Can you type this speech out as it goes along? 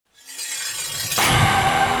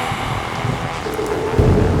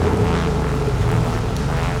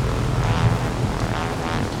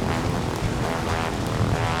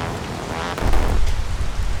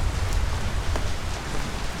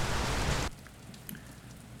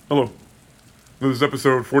Hello, this is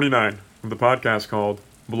episode 49 of the podcast called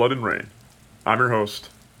Blood and Rain. I'm your host,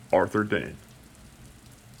 Arthur Dane.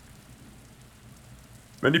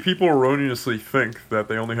 Many people erroneously think that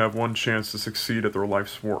they only have one chance to succeed at their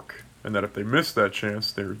life's work, and that if they miss that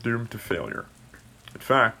chance, they are doomed to failure. In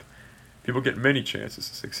fact, people get many chances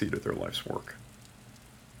to succeed at their life's work.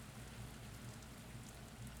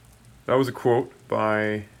 That was a quote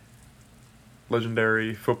by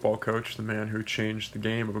legendary football coach, the man who changed the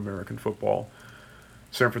game of American football,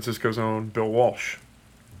 San Francisco's own Bill Walsh.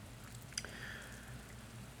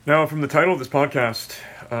 Now, from the title of this podcast,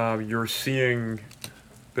 you're seeing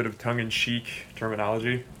a bit of tongue-in-cheek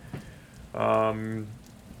terminology, a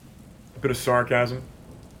bit of sarcasm,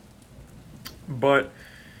 but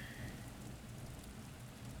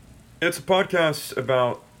it's a podcast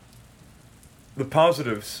about the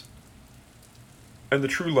positives and the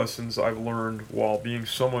true lessons I've learned while being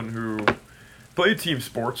someone who played team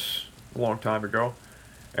sports a long time ago,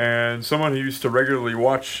 and someone who used to regularly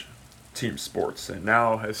watch team sports and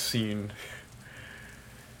now has seen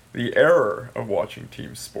the error of watching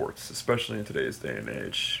team sports, especially in today's day and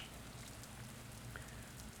age.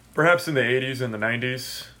 Perhaps in the 80s and the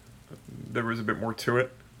 90s, there was a bit more to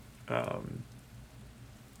it.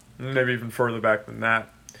 Maybe even further back than that.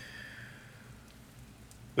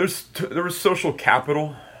 There was social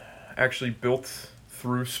capital actually built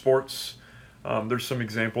through sports. There's some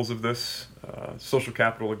examples of this. Social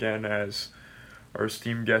capital, again, as our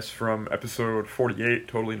esteemed guest from episode 48,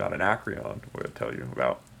 Totally Not Anacreon, would tell you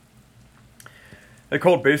about. They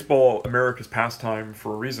called baseball America's pastime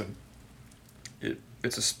for a reason.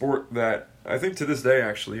 It's a sport that I think to this day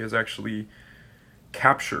actually has actually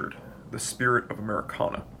captured the spirit of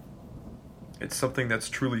Americana. It's something that's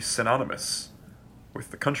truly synonymous with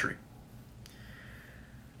the country.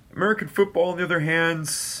 American football, on the other hand,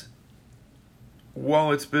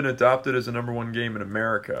 while it's been adopted as a number one game in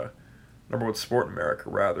America, number one sport in America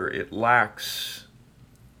rather, it lacks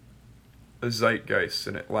a zeitgeist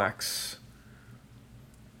and it lacks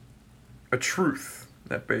a truth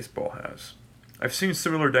that baseball has. I've seen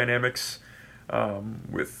similar dynamics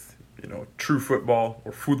with, true football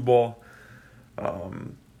or football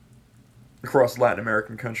across Latin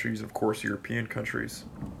American countries, of course, European countries,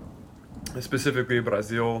 specifically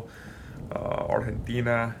Brazil,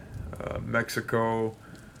 Argentina, Mexico,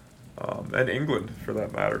 and England, for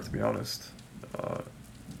that matter, to be honest.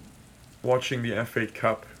 Watching the FA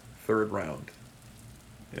Cup third round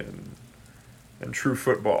in true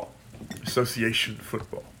football, association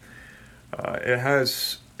football.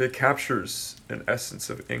 It captures an essence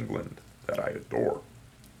of England that I adore.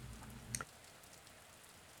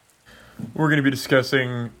 We're going to be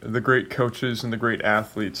discussing the great coaches and the great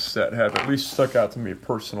athletes that have at least stuck out to me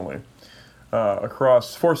personally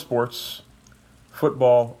across four sports: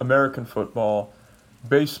 football, American football,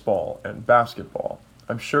 baseball, and basketball.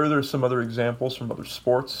 I'm sure there's some other examples from other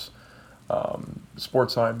sports.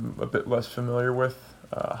 Sports I'm a bit less familiar with: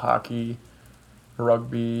 hockey,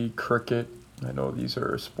 rugby, cricket. I know these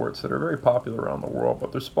are sports that are very popular around the world,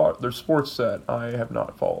 but they're sports that I have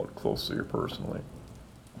not followed closely or personally.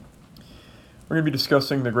 We're going to be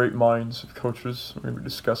discussing the great minds of coaches. We're going to be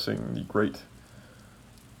discussing the great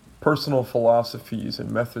personal philosophies and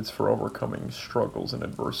methods for overcoming struggles and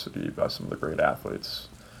adversity by some of the great athletes.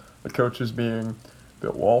 The coaches being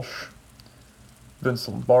Bill Walsh, Vince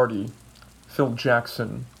Lombardi, Phil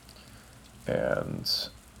Jackson, and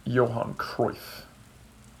Johan Cruyff.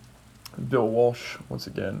 Bill Walsh, once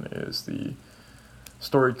again, is the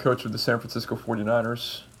storied coach of the San Francisco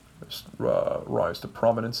 49ers. Rise to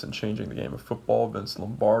prominence in changing the game of football. Vince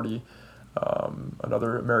Lombardi,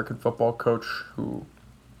 another American football coach who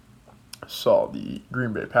saw the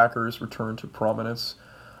Green Bay Packers return to prominence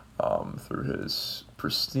through his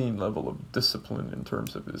pristine level of discipline in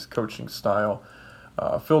terms of his coaching style.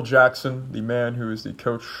 Phil Jackson, the man who is the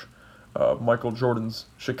coach of Michael Jordan's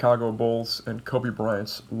Chicago Bulls and Kobe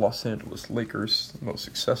Bryant's Los Angeles Lakers, the most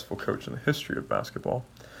successful coach in the history of basketball.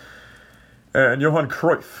 And Johan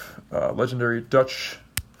Cruyff, legendary Dutch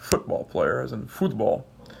football player, as in football,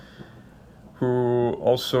 who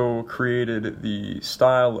also created the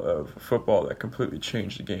style of football that completely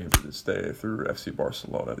changed the game to this day through FC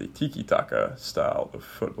Barcelona, the tiki-taka style of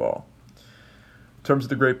football. In terms of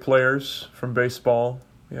the great players from baseball,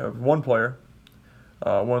 we have one player,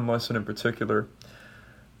 one lesson in particular,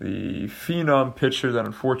 the phenom pitcher that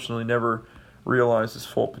unfortunately never realized his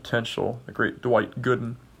full potential, the great Dwight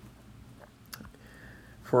Gooden.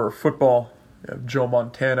 For football, we have Joe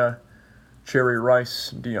Montana, Jerry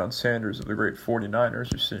Rice, and Deion Sanders of the great 49ers.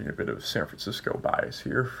 You're seeing a bit of San Francisco bias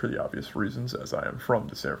here for the obvious reasons, as I am from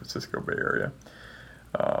the San Francisco Bay Area.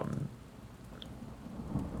 um,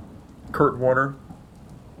 Kurt Warner,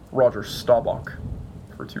 Roger Staubach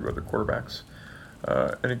for two other quarterbacks.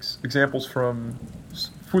 And examples from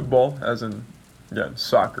football, as in, again,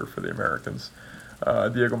 soccer for the Americans,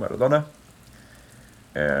 Diego Maradona.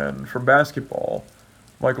 And from basketball,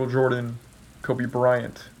 Michael Jordan, Kobe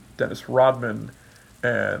Bryant, Dennis Rodman,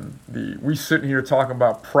 and we sitting here talking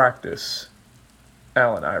about practice,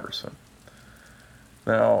 Allen Iverson.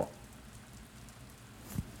 Now,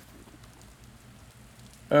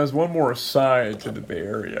 as one more aside to the Bay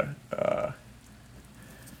Area, a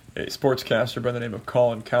sportscaster by the name of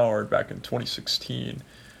Colin Cowherd back in 2016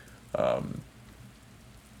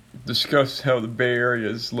 discussed how the Bay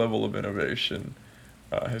Area's level of innovation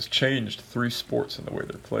has changed three sports in the way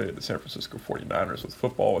they're played. The San Francisco 49ers with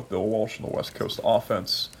football, with Bill Walsh and the West Coast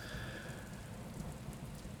offense.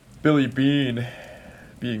 Billy Beane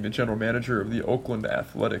being the general manager of the Oakland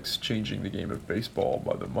Athletics, changing the game of baseball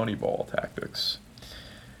by the Moneyball tactics.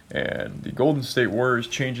 And the Golden State Warriors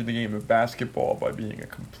changing the game of basketball by being a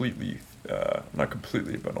completely, not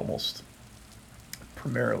completely, but almost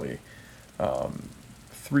primarily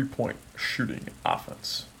three-point shooting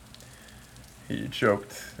offense. He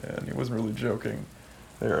joked, and he wasn't really joking.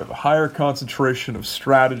 They have a higher concentration of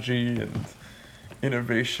strategy and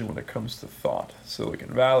innovation when it comes to thought.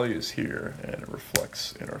 Silicon Valley is here, and it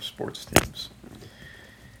reflects in our sports teams.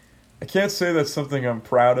 I can't say that's something I'm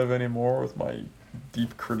proud of anymore with my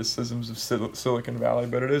deep criticisms of Silicon Valley,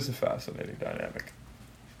 but it is a fascinating dynamic.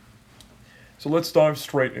 So let's dive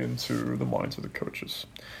straight into the minds of the coaches.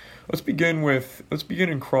 Let's begin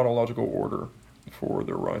in chronological order for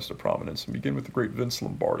their rise to prominence, and begin with the great Vince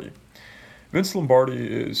Lombardi. Vince Lombardi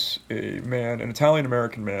is an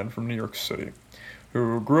Italian-American man from New York City,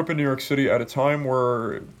 who grew up in New York City at a time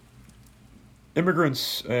where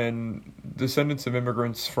immigrants and descendants of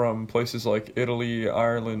immigrants from places like Italy,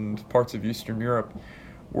 Ireland, parts of Eastern Europe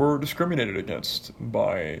were discriminated against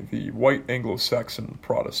by the white Anglo-Saxon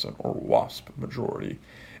Protestant, or WASP, majority,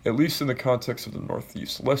 at least in the context of the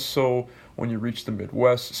Northeast. Less so when you reach the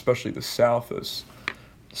Midwest, especially the South, as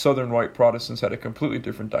Southern white Protestants had a completely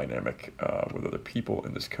different dynamic with other people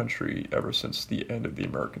in this country ever since the end of the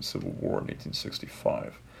American Civil War in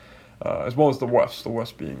 1865. As well as the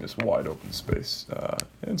West being this wide open space,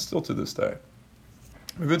 and still to this day.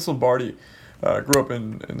 Vince Lombardi grew up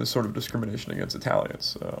in this sort of discrimination against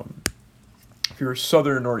Italians. If you're a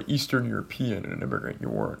Southern or Eastern European and an immigrant, you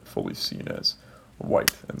weren't fully seen as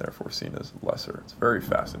white and therefore seen as lesser. It's a very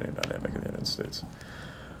fascinating dynamic in the United States.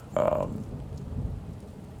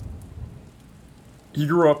 He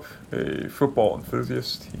grew up a football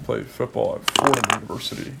enthusiast. He played football at Fordham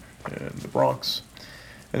University in the Bronx.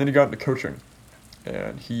 And then he got into coaching,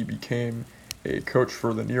 and he became a coach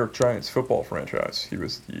for the New York Giants football franchise. He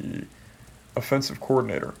was the offensive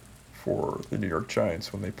coordinator for the New York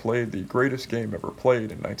Giants when they played the greatest game ever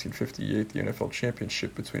played in 1958, the NFL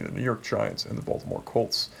championship between the New York Giants and the Baltimore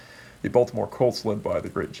Colts. The Baltimore Colts, led by the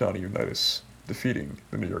great Johnny Unitas, defeating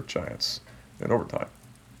the New York Giants in overtime.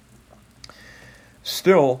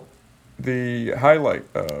 Still, the highlight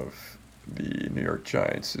of the New York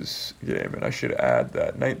Giants' game, and I should add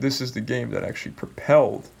that this is the game that actually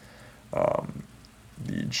propelled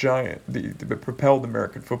propelled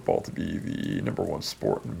American football to be the number one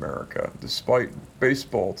sport in America, despite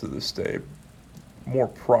baseball to this day more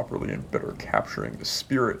properly and better capturing the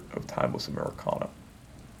spirit of timeless Americana.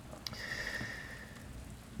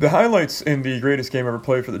 The highlights in the greatest game ever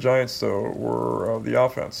played for the Giants, though, were the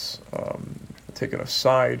offense. Taken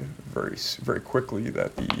aside very, very quickly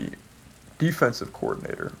that the defensive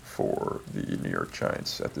coordinator for the New York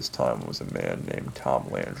Giants at this time was a man named Tom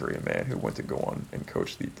Landry, a man who went to go on and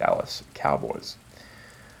coach the Dallas Cowboys.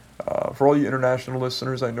 For all you international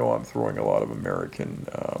listeners, I know I'm throwing a lot of American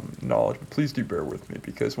knowledge, but please do bear with me,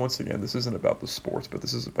 because once again, this isn't about the sports, but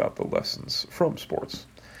this is about the lessons from sports.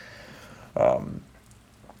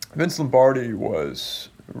 Vince Lombardi was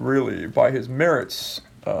really, by his merits,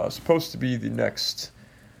 supposed to be the next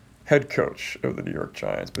head coach of the New York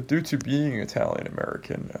Giants, but due to being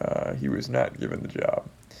Italian-American, he was not given the job.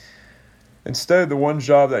 Instead, the one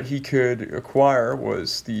job that he could acquire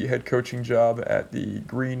was the head coaching job at the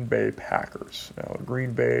Green Bay Packers. Now,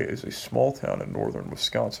 Green Bay is a small town in northern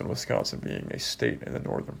Wisconsin, Wisconsin being a state in the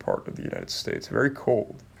northern part of the United States, very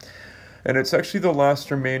cold. And it's actually the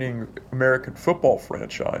last remaining American football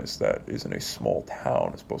franchise that is in a small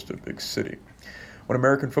town as opposed to a big city. When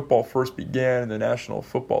American football first began, the National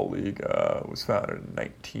Football League was founded in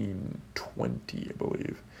 1920, I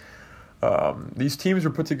believe. These teams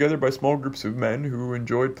were put together by small groups of men who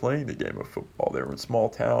enjoyed playing the game of football. They were in small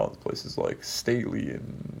towns, places like Staley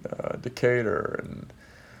and Decatur and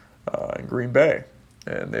in Green Bay.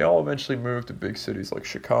 And they all eventually moved to big cities like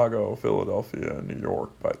Chicago, Philadelphia, and New York.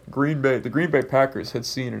 But the Green Bay Packers had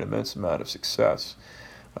seen an immense amount of success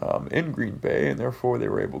in Green Bay, and therefore they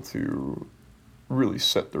were able to really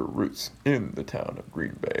set their roots in the town of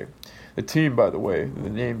Green Bay. The team, by the way, the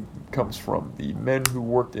name comes from the men who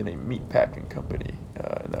worked in a meatpacking company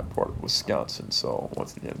in that part of Wisconsin. So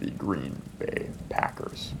once again, the Green Bay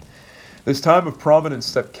Packers. This time of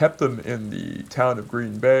prominence that kept them in the town of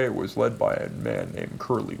Green Bay was led by a man named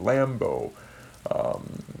Curly Lambeau.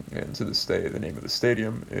 And to this day, the name of the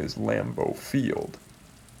stadium is Lambeau Field.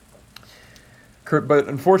 But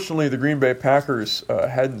unfortunately, the Green Bay Packers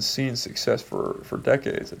hadn't seen success for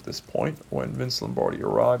decades at this point when Vince Lombardi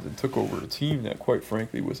arrived and took over a team that, quite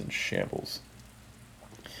frankly, was in shambles.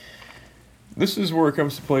 This is where it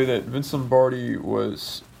comes to play that Vince Lombardi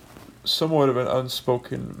was somewhat of an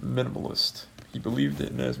unspoken minimalist. He believed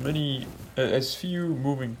in as few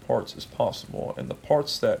moving parts as possible, and the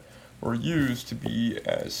parts that were used to be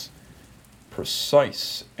as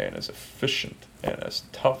precise and as efficient and as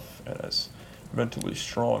tough and as mentally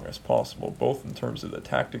strong as possible, both in terms of the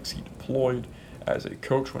tactics he deployed as a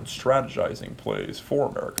coach when strategizing plays for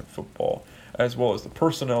American football, as well as the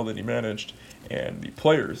personnel that he managed and the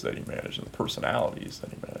players that he managed and the personalities that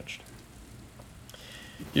he managed.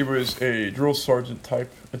 He was a drill sergeant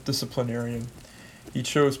type, a disciplinarian. He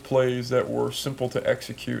chose plays that were simple to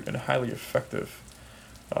execute and highly effective,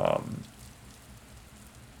 but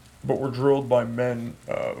were drilled by men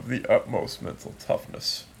of the utmost mental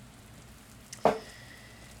toughness.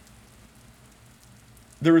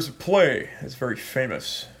 There is a play that's very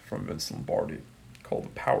famous from Vince Lombardi called the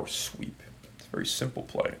Power Sweep. It's a very simple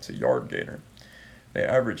play. It's a yard gainer. They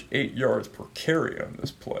average 8 yards per carry on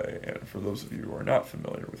this play, and for those of you who are not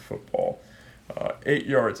familiar with football, 8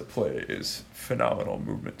 yards a play is phenomenal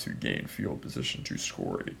movement to gain field position to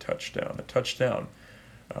score a touchdown. A touchdown,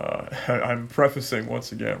 I'm prefacing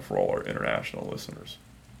once again for all our international listeners.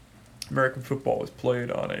 American football is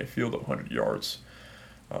played on a field of 100 yards.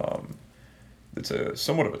 It's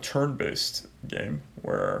somewhat of a turn-based game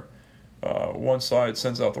where one side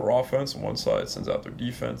sends out their offense and one side sends out their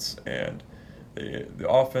defense, and the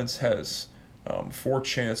offense has 4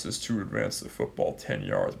 chances to advance the football 10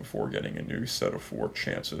 yards before getting a new set of 4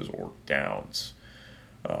 chances or downs.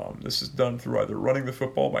 This is done through either running the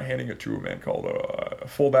football by handing it to a man called a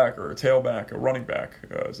fullback or a tailback, a running back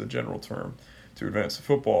is a general term to advance the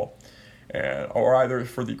football, or either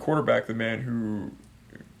for the quarterback, the man who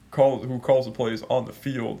calls the plays on the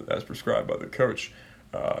field as prescribed by the coach,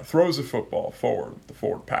 throws the football forward, the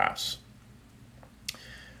forward pass.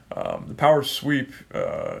 The power sweep,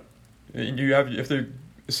 if they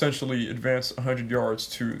essentially advance 100 yards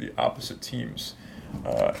to the opposite team's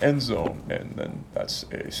end zone, and then that's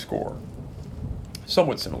a score.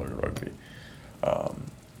 Somewhat similar to rugby.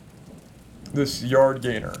 This yard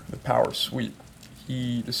gainer, the power sweep,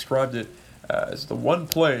 he described it as the one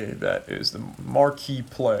play that is the marquee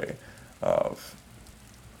play of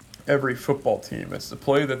every football team. It's the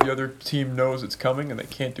play that the other team knows it's coming and they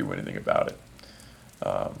can't do anything about it.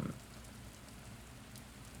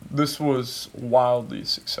 This was wildly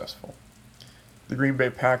successful. The Green Bay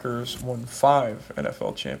Packers won 5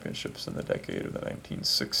 NFL championships in the decade of the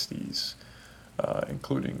 1960s,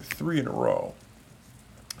 including 3 in a row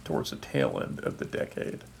towards the tail end of the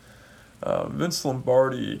decade. Vince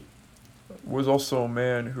Lombardi was also a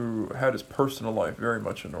man who had his personal life very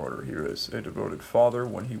much in order. He was a devoted father.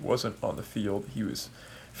 When he wasn't on the field, he was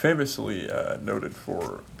famously noted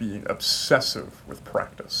for being obsessive with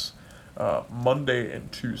practice. Monday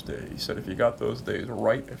and Tuesday, he said if you got those days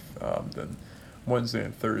right, then Wednesday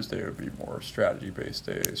and Thursday would be more strategy-based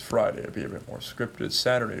days. Friday would be a bit more scripted.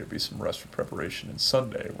 Saturday would be some rest for preparation. And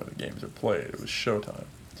Sunday, when the games are played, it was showtime.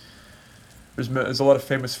 There's a lot of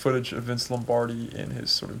famous footage of Vince Lombardi in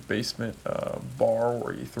his sort of basement bar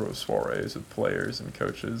where he throws soirees with players and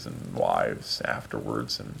coaches and wives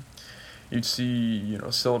afterwards, and you'd see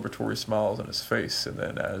celebratory smiles on his face, and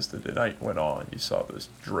then as the night went on, you saw this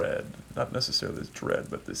dread, not necessarily this dread,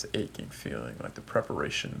 but this aching feeling like the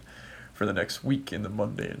preparation for the next week in the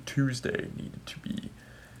Monday and Tuesday needed to be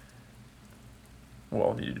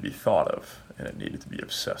thought of, and it needed to be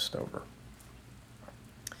obsessed over.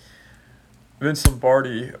 Vince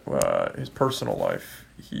Lombardi, his personal life,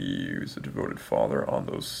 he was a devoted father on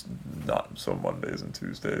those not-so Mondays and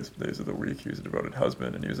Tuesdays, days of the week. He was a devoted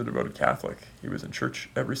husband, and he was a devoted Catholic. He was in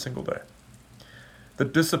church every single day. The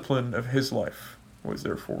discipline of his life was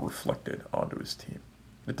therefore reflected onto his team.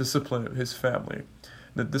 The discipline of his family,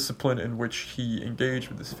 the discipline in which he engaged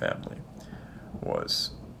with his family,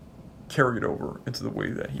 was carried over into the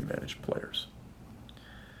way that he managed players.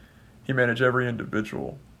 He managed every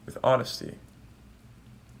individual with honesty,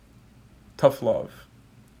 tough love,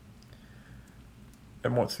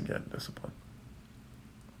 and once again, discipline.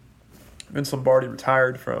 Vince Lombardi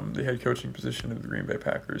retired from the head coaching position of the Green Bay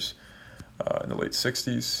Packers in the late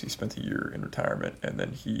 60s. He spent a year in retirement, and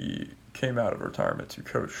then he came out of retirement to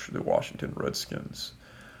coach the Washington Redskins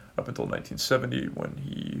up until 1970 when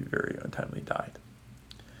he very untimely died.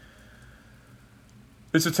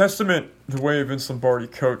 It's a testament, the way Vince Lombardi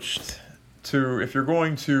coached, to if you're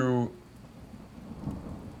going to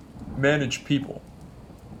manage people,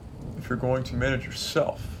 if you're going to manage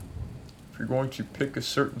yourself, if you're going to pick a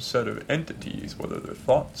certain set of entities, whether they're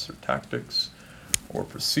thoughts or tactics or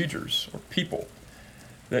procedures or people,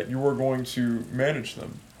 that you are going to manage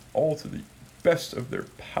them all to the best of their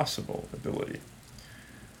possible ability.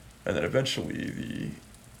 And then eventually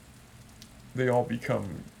they all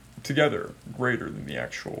become together greater than the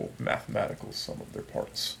actual mathematical sum of their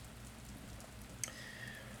parts.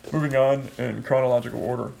 Moving on in chronological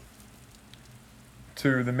order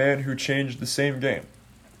to the man who changed the same game.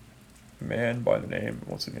 A man by the name,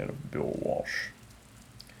 once again, of Bill Walsh.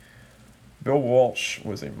 Bill Walsh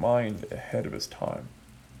was a mind ahead of his time.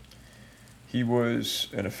 He was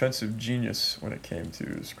an offensive genius when it came to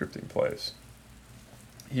scripting plays.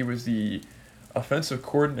 He was the offensive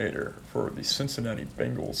coordinator for the Cincinnati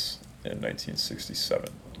Bengals in 1967.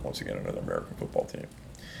 Once again, another American football team.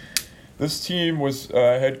 This team was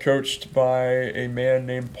head coached by a man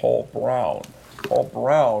named Paul Brown. Paul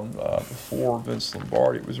Brown, before Vince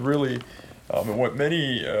Lombardi, was really what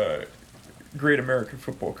many great American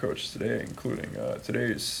football coaches today, including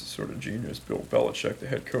today's sort of genius Bill Belichick, the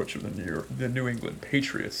head coach of the New England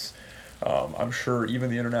Patriots. I'm sure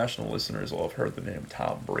even the international listeners will have heard the name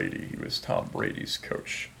Tom Brady. He was Tom Brady's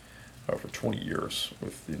coach for 20 years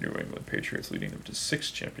with the New England Patriots, leading them to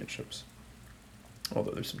 6 championships.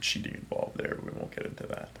 Although there's some cheating involved there, but we won't get into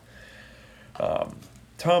that.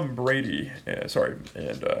 Tom Brady, and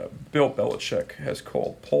Bill Belichick has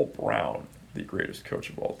called Paul Brown the greatest coach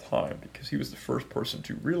of all time because he was the first person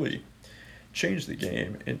to really change the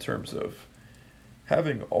game in terms of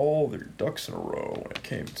having all their ducks in a row when it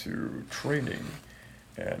came to training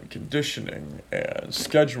and conditioning and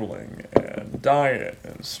scheduling and diet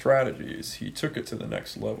and strategies. He took it to the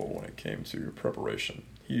next level when it came to preparation.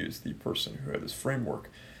 He is the person who had this framework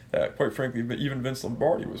that, quite frankly, even Vince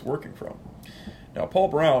Lombardi was working from. Now, Paul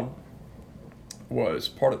Brown was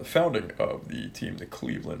part of the founding of the team, the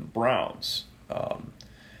Cleveland Browns.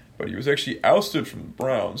 But he was actually ousted from the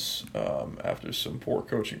Browns after some poor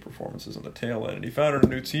coaching performances on the tail end. And he founded a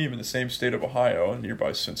new team in the same state of Ohio in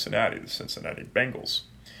nearby Cincinnati, the Cincinnati Bengals.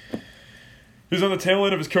 He was on the tail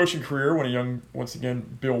end of his coaching career when once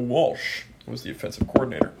again, Bill Walsh was the offensive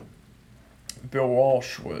coordinator. Bill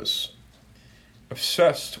Walsh was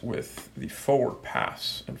obsessed with the forward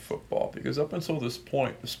pass in football because up until this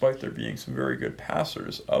point, despite there being some very good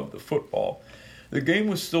passers of the football, the game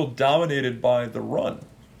was still dominated by the run.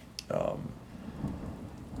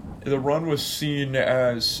 The run was seen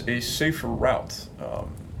as a safer route.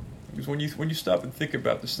 Because when you stop and think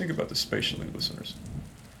about this, think about this spatially, listeners.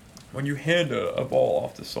 When you hand a ball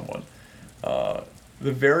off to someone,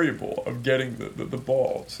 the variable of getting the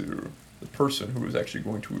ball to the person who is actually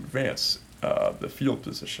going to advance the field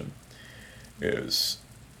position it's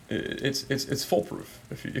foolproof.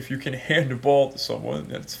 If you can hand a ball to someone,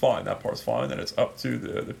 that's fine. That part's fine. Then it's up to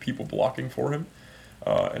the people blocking for him,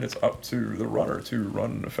 and it's up to the runner to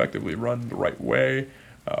run effectively, run the right way,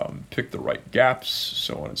 pick the right gaps,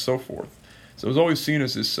 so on and so forth. So it was always seen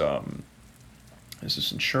as this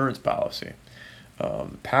insurance policy.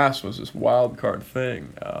 Pass was this wild card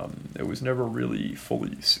thing. It was never really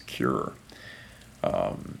fully secure.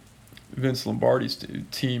 Vince Lombardi's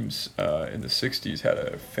teams in the 60s had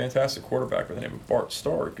a fantastic quarterback by the name of Bart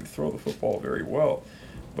Starr who could throw the football very well.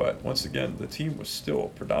 But once again, the team was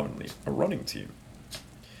still predominantly a running team.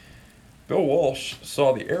 Bill Walsh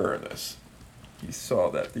saw the error in this. He saw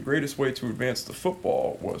that the greatest way to advance the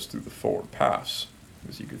football was through the forward pass,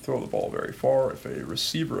 because you could throw the ball very far. If a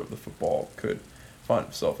receiver of the football could find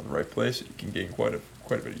himself in the right place, you can gain quite a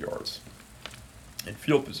bit of yards in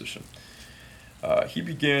field position. He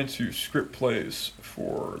began to script plays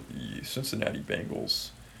for the Cincinnati Bengals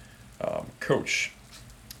coach,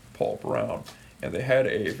 Paul Brown, and they had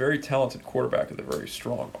a very talented quarterback with a very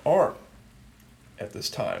strong arm at this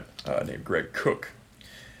time named Greg Cook.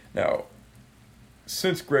 Now,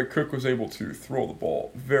 since Greg Cook was able to throw the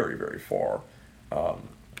ball very, very far,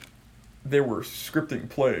 they were scripting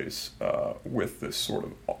plays with this sort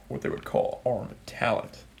of what they would call arm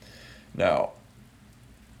talent. Now,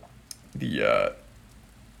 the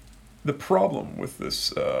The problem with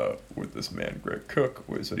this man, Greg Cook,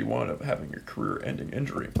 was that he wound up having a career-ending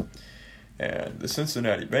injury, and the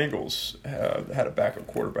Cincinnati Bengals had a backup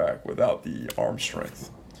quarterback without the arm strength.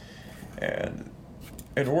 And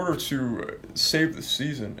in order to save the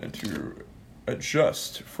season and to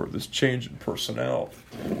adjust for this change in personnel,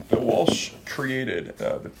 Bill Walsh created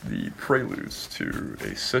the preludes to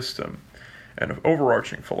a system and an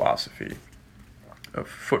overarching philosophy of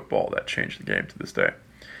football that changed the game to this day.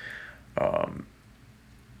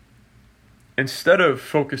 Instead of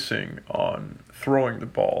focusing on throwing the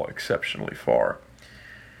ball exceptionally far,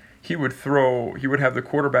 he would have the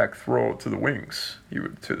quarterback throw to the wings. He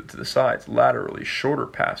would to the sides, laterally, shorter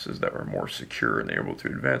passes that were more secure, and they were able to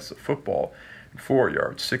advance the football 4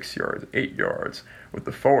 yards, 6 yards, 8 yards. With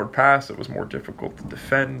the forward pass, it was more difficult to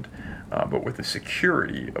defend, but with the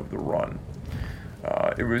security of the run,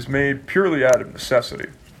 it was made purely out of necessity.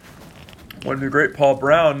 When the great Paul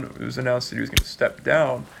Brown, it was announced that he was going to step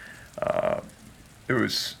down, it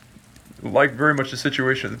was like very much the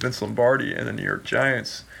situation with Vince Lombardi and the New York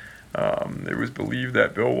Giants. It was believed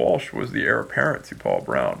that Bill Walsh was the heir apparent to Paul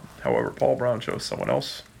Brown. However, Paul Brown chose someone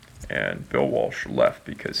else, and Bill Walsh left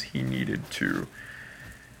because he needed to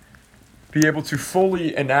be able to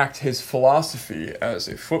fully enact his philosophy as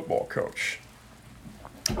a football coach,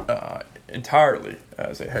 entirely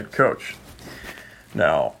as a head coach.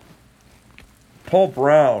 Now, Paul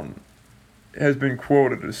Brown has been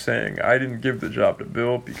quoted as saying, "I didn't give the job to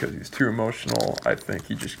Bill because he's too emotional. I think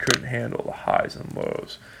he just couldn't handle the highs and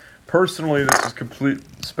lows." Personally, this is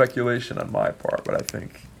complete speculation on my part, but I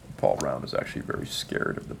think Paul Brown is actually very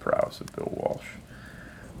scared of the prowess of Bill Walsh.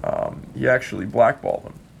 He actually blackballed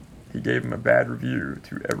him. He gave him a bad review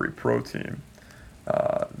to every pro team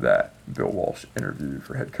that Bill Walsh interviewed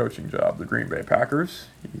for head coaching job. The Green Bay Packers,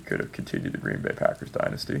 he could have continued the Green Bay Packers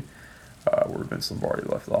dynasty, where Vince Lombardi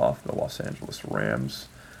left off. The Los Angeles Rams,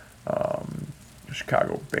 the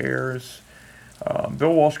Chicago Bears.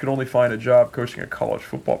 Bill Walsh could only find a job coaching a college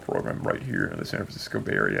football program right here in the San Francisco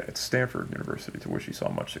Bay Area at Stanford University, to which he saw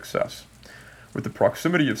much success. With the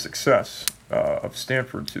proximity of success of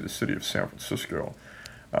Stanford to the city of San Francisco,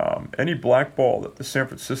 any blackball that the San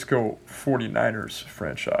Francisco 49ers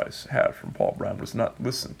franchise had from Paul Brown was not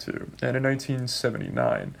listened to. And in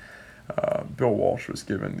 1979, Bill Walsh was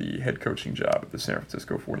given the head coaching job at the San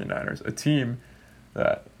Francisco 49ers, a team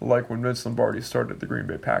that, like when Vince Lombardi started the Green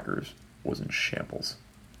Bay Packers, was in shambles.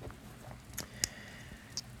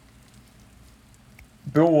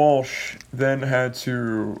 Bill Walsh then had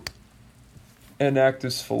to enact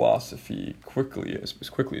this philosophy as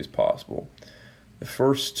quickly as possible. The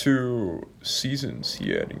first 2 seasons,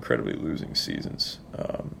 he had incredibly losing seasons.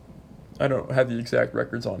 I don't have the exact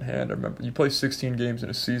records on hand. I remember you play 16 games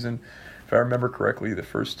in a season. If I remember correctly, the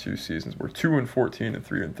first 2 seasons were 2-14 and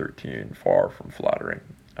 3-13, far from flattering.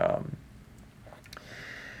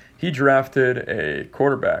 He drafted a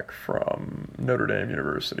quarterback from Notre Dame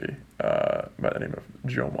University by the name of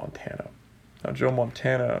Joe Montana. Now, Joe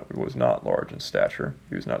Montana was not large in stature.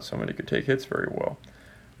 He was not someone who could take hits very well,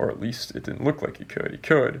 or at least it didn't look like he could. He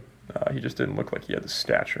could. He just didn't look like he had the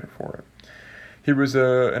stature for it. He was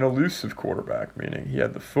an elusive quarterback, meaning he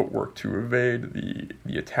had the footwork to evade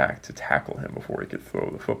the attack, to tackle him before he could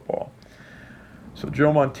throw the football. So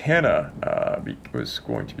Joe Montana was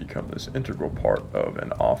going to become this integral part of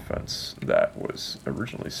an offense that was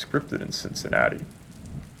originally scripted in Cincinnati.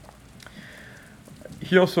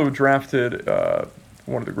 He also drafted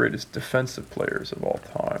one of the greatest defensive players of all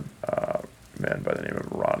time, a man by the name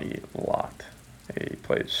of Ronnie Lott. He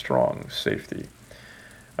played strong safety.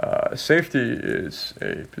 Safety is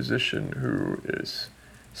a position who is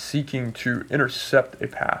seeking to intercept a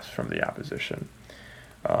pass from the opposition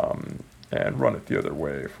and run it the other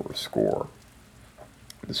way for a score.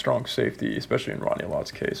 The strong safety, especially in Ronnie Lott's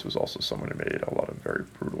case, was also someone who made a lot of very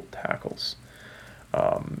brutal tackles.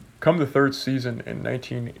 Come the 3rd season in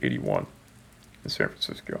 1981 in San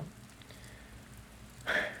Francisco.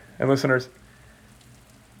 And listeners,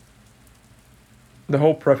 the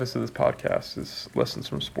whole preface of this podcast is lessons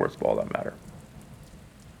from sports ball that matter.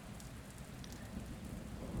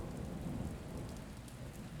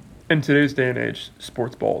 In today's day and age,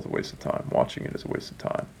 sports ball is a waste of time. Watching it is a waste of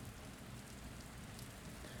time.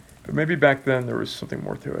 But maybe back then there was something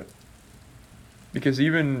more to it. Because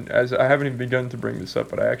even as I haven't even begun to bring this up,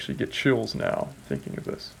 but I actually get chills now thinking of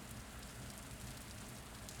this.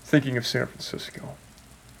 Thinking of San Francisco.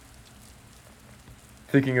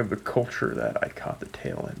 Thinking of the culture that I caught the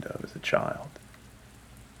tail end of as a child.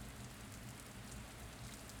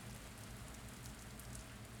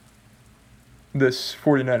 This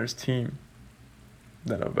 49ers team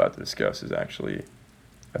that I'm about to discuss is actually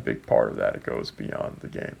a big part of that. It goes beyond the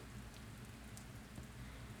game.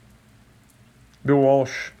 Bill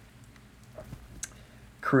Walsh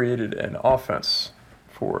created an offense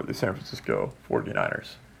for the San Francisco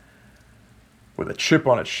 49ers with a chip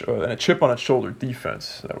on its shoulder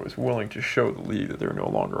defense that was willing to show the league that they were no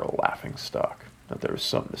longer a laughing stock, that there was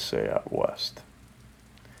something to say out west.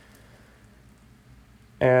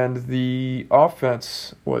 And the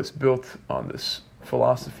offense was built on this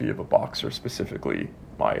philosophy of a boxer, specifically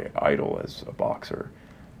my idol as a boxer,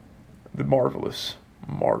 the marvelous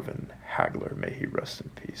Marvin Hagler, may he rest in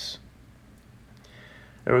peace.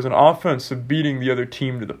 It was an offense of beating the other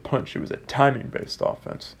team to the punch. It was a timing-based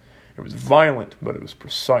offense. It was violent, but it was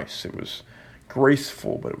precise. It was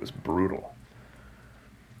graceful, but it was brutal.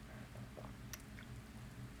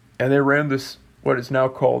 And they ran this, what is now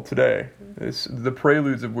called today, the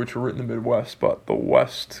preludes of which were written in the Midwest, but the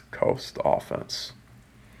West Coast offense.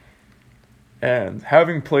 And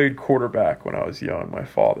having played quarterback when I was young, my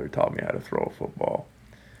father taught me how to throw a football.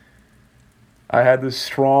 I had this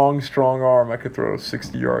strong arm. I could throw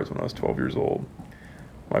 60 yards when I was 12 years old.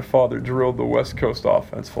 My father drilled the West Coast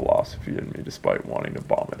offense philosophy in me despite wanting to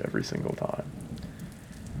bomb it every single time.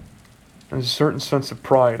 There's a certain sense of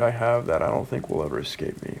pride I have that I don't think will ever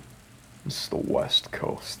escape me. This is the West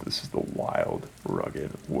Coast. This is the wild,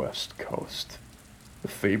 rugged West Coast. The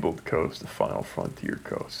fabled coast, the final frontier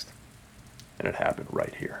coast. And it happened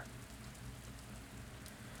right here.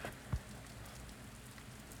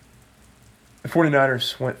 The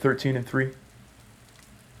 49ers went 13-3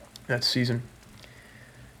 that season.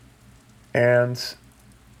 And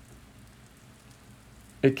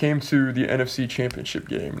it came to the NFC Championship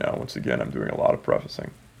game. Now, once again, I'm doing a lot of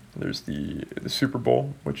prefacing. There's the Super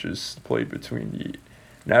Bowl, which is played between the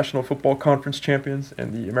National Football Conference champions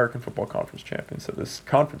and the American Football Conference champions. So this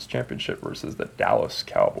conference championship versus the Dallas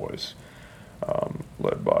Cowboys,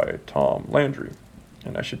 led by Tom Landry.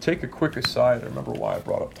 And I should take a quick aside. I remember why I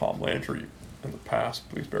brought up Tom Landry in the past.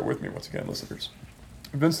 Please bear with me once again, listeners.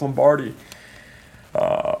 Vince Lombardi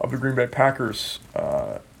of the Green Bay Packers,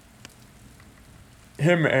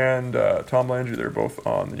 him and Tom Landry, they're both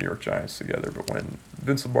on the New York Giants together. But when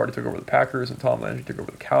Vince Lombardi took over the Packers and Tom Landry took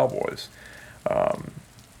over the Cowboys,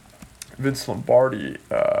 Vince Lombardi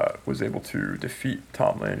was able to defeat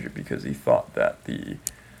Tom Landry because he thought that the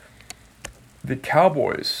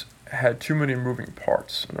Cowboys had too many moving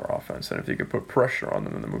parts in their offense, and if he could put pressure on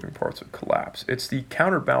them, then the moving parts would collapse. It's the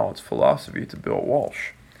counterbalance philosophy to Bill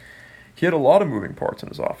Walsh. He had a lot of moving parts in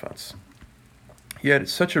his offense. He had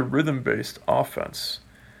such a rhythm-based offense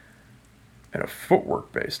and a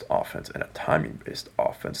footwork-based offense and a timing-based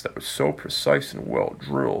offense that was so precise and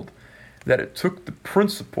well-drilled that it took the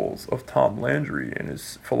principles of Tom Landry and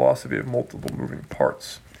his philosophy of multiple moving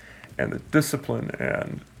parts and the discipline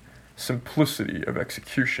and simplicity of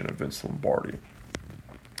execution of Vince Lombardi.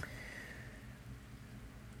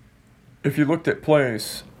 If you looked at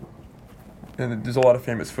plays, and there's a lot of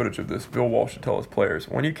famous footage of this, Bill Walsh would tell his players,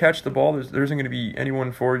 when you catch the ball, there isn't going to be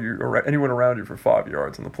anyone for you or anyone around you for 5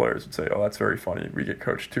 yards, and the players would say, oh, that's very funny, we get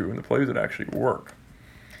coached too, and the plays would actually work.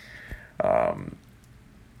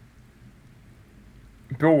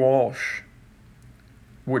 Bill Walsh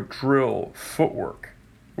would drill footwork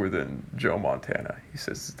within Joe Montana. He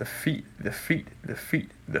says the feet. The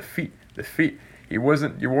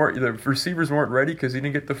receivers weren't ready because he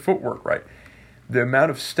didn't get the footwork right. The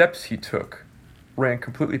amount of steps he took ran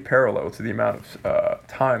completely parallel to the amount of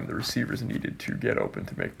time the receivers needed to get open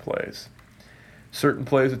to make plays. Certain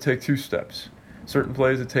plays would take 2 steps. Certain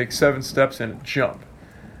plays would take 7 steps and a jump.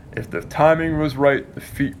 If the timing was right, the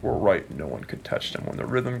feet were right, no one could touch them. When the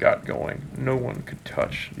rhythm got going, no one could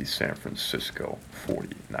touch the San Francisco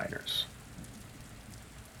 49ers.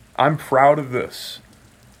 I'm proud of this.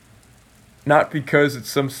 Not because it's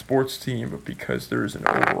some sports team, but because there is an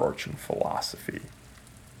overarching philosophy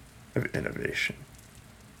of innovation.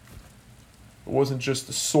 It wasn't just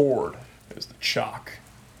the sword, it was the chalk.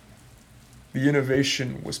 The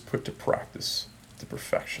innovation was put to practice to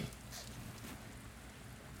perfection.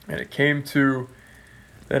 And it came to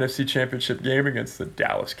the NFC Championship game against the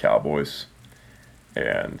Dallas Cowboys.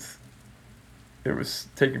 And it was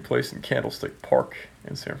taking place in Candlestick Park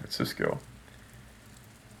in San Francisco.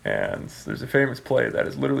 And there's a famous play that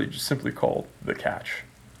is literally just simply called the catch.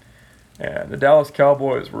 And the Dallas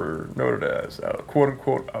Cowboys were noted as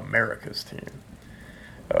quote-unquote America's team.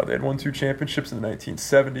 They had won 2 championships in the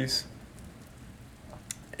 1970s.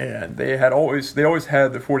 And they always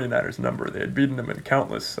had the 49ers number. They had beaten them in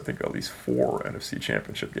countless, I think at least 4 NFC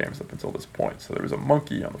Championship games up until this point. So there was a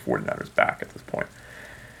monkey on the 49ers' back at this point.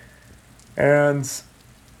 And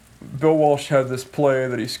Bill Walsh had this play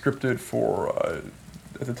that he scripted for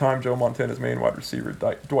at the time Joe Montana's main wide receiver,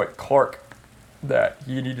 Dwight Clark, that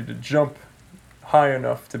he needed to jump high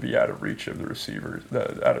enough to be out of reach of the receivers,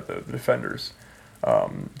 out of the defenders,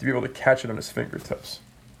 to be able to catch it on his fingertips.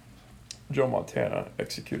 Joe Montana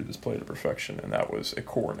executed this play to perfection, and that was a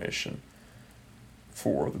coronation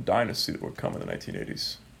for the dynasty that would come in the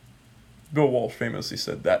 1980s. Bill Walsh famously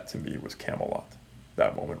said that to me was Camelot.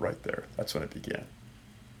 That moment right there. That's when it began.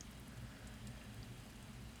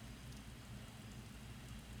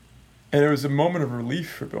 And it was a moment of relief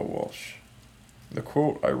for Bill Walsh. The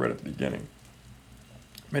quote I read at the beginning.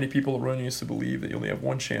 Many people erroneously believe that you only have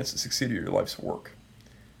one chance to succeed at your life's work.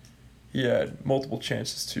 He had multiple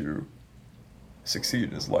chances to succeed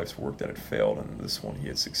in his life's work that had failed, and this one he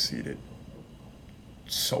had succeeded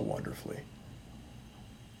so wonderfully.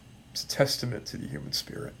 It's a testament to the human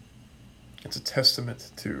spirit. It's a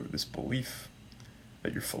testament to this belief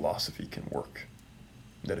that your philosophy can work.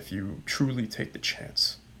 That if you truly take the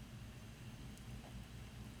chance,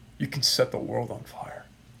 you can set the world on fire.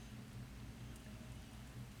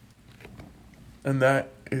 And that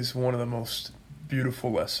is one of the most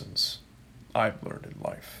beautiful lessons I've learned in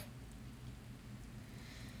life.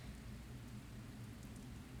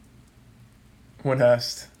 When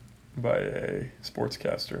asked by a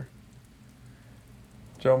sportscaster,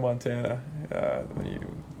 Joe Montana,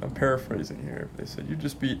 I'm paraphrasing here, they said,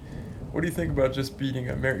 what do you think about just beating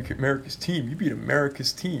America's team? You beat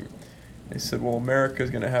America's team. They said, well, America's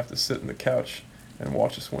going to have to sit on the couch and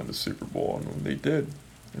watch us win the Super Bowl. And they did.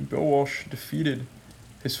 And Bill Walsh defeated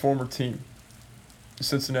his former team, the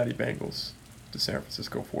Cincinnati Bengals, the San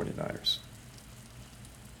Francisco 49ers.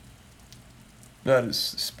 That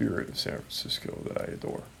is the spirit of San Francisco that I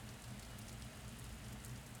adore.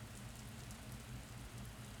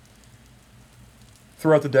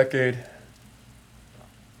 Throughout the decade,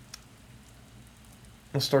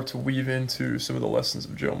 I'll start to weave into some of the lessons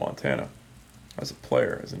of Joe Montana as a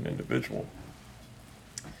player, as an individual.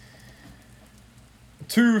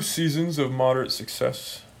 2 seasons of moderate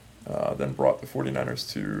success then brought the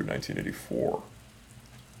 49ers to 1984.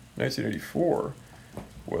 1984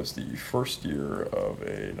 was the first year of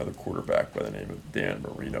another quarterback by the name of Dan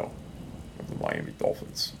Marino of the Miami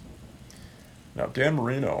Dolphins. Now, Dan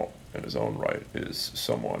Marino, in his own right, is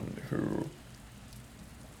someone who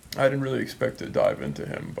I didn't really expect to dive into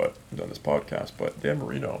him on this podcast, but Dan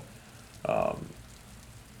Marino,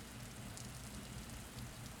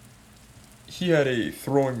 he had a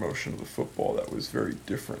throwing motion of the football that was very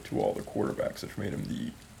different to all the quarterbacks, which made him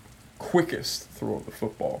the quickest thrower of the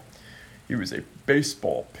football. He was a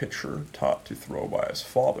baseball pitcher taught to throw by his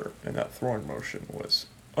father, and that throwing motion was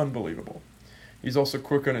unbelievable. He's also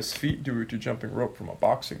quick on his feet due to jumping rope from a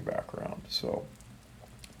boxing background, so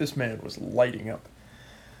this man was lighting up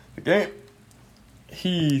the game.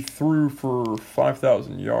 He threw for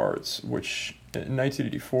 5,000 yards, which in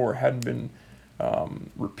 1984 hadn't been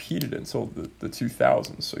repeated until the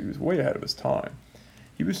 2000s, so he was way ahead of his time.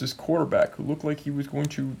 He was this quarterback who looked like he was going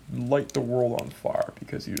to light the world on fire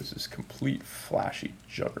because he was this complete, flashy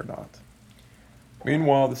juggernaut.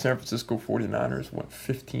 Meanwhile, the San Francisco 49ers went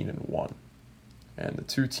 15-1, and the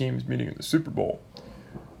 2 teams meeting in the Super Bowl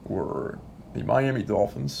were the Miami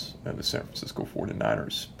Dolphins and the San Francisco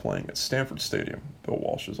 49ers playing at Stanford Stadium, Bill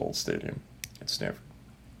Walsh's old stadium at Stanford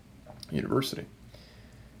University.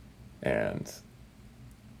 And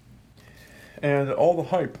all the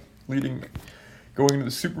hype going into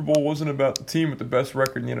the Super Bowl wasn't about the team with the best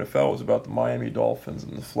record in the NFL. It was about the Miami Dolphins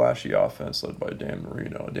and the flashy offense led by Dan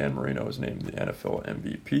Marino. Dan Marino was named the NFL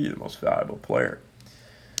MVP, the most valuable player.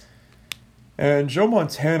 And Joe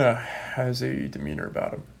Montana has a demeanor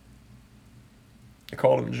about him. They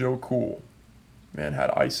called him Joe Cool. Man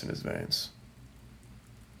had ice in his veins.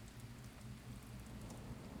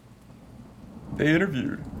 They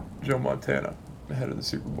interviewed Joe Montana ahead of the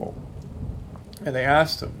Super Bowl. And they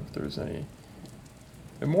asked him if there's any,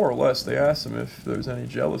 and more or less they asked him if there's any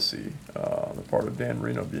jealousy on the part of Dan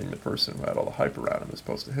Marino being the person who had all the hype around him as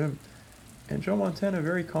opposed to him. And Joe Montana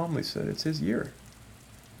very calmly said, it's his year.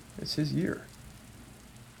 It's his year.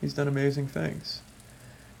 He's done amazing things.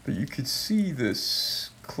 But you could see this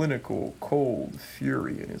clinical, cold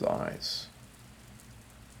fury in his eyes.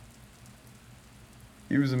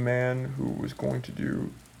 He was a man who was going to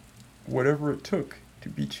do whatever it took to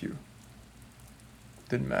beat you.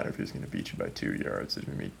 Didn't matter if he was going to beat you by 2 yards. It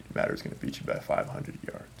didn't matter if he was going to beat you by 500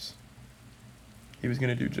 yards. He was going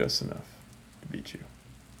to do just enough to beat you.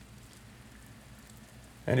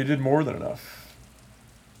 And he did more than enough,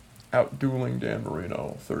 out-dueling Dan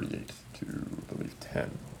Marino 38 to, I believe, 10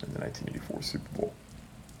 in the 1984 Super Bowl.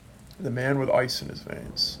 The man with ice in his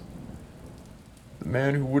veins. The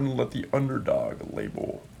man who wouldn't let the underdog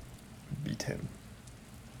label beat him.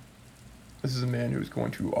 This is a man who was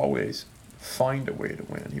going to always find a way to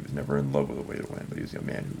win. He was never in love with a way to win, but he was a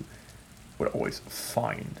man who would always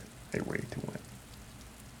find a way to win.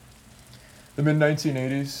 The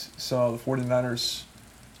mid-1980s saw the 49ers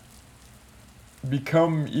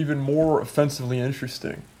become even more offensively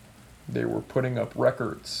interesting. They were putting up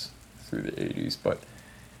records through the 80s, but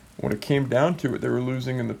when it came down to it, they were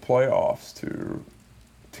losing in the playoffs to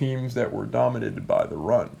teams that were dominated by the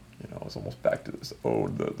run. It was almost back to this,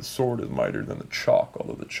 the sword is mightier than the chalk,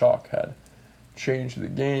 although the chalk had changed the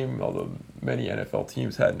game, although many NFL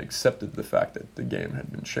teams hadn't accepted the fact that the game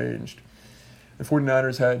had been changed. The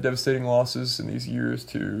 49ers had devastating losses in these years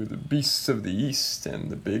to the Beasts of the East and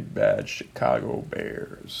the big bad Chicago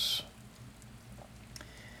Bears.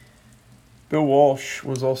 Bill Walsh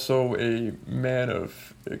was also a man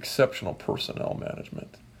of exceptional personnel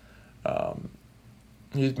management.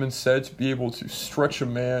 He's been said to be able to stretch a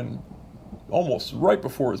man almost right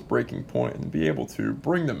before his breaking point and be able to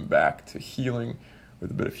bring them back to healing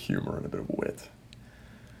with a bit of humor and a bit of wit.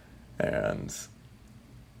 And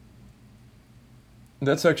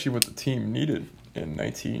that's actually what the team needed in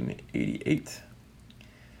 1988.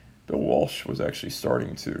 Bill Walsh was actually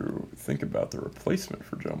starting to think about the replacement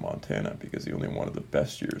for Joe Montana because he only wanted the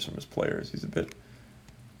best years from his players. He's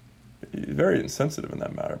very insensitive in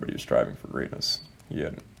that matter, but he was striving for greatness. He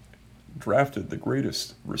had drafted the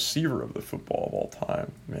greatest receiver of the football of all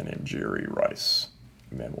time, a man named Jerry Rice,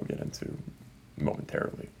 a man we'll get into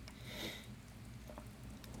momentarily.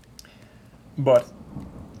 But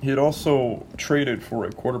he had also traded for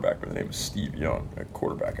a quarterback by the name of Steve Young, a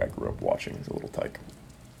quarterback I grew up watching as a little tyke.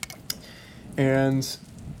 And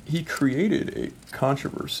he created a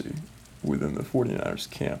controversy within the 49ers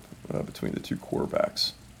camp between the two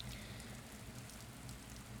quarterbacks.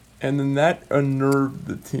 And then that unnerved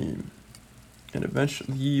the team. And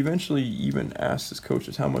he eventually even asked his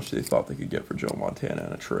coaches how much they thought they could get for Joe Montana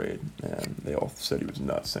in a trade. And they all said he was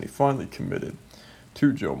nuts. And he finally committed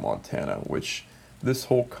to Joe Montana, which this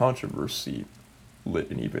whole controversy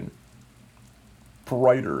lit an even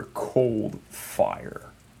brighter, cold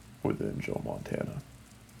fire within Joe Montana.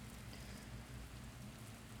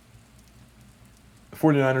 The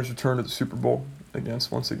 49ers returned to the Super Bowl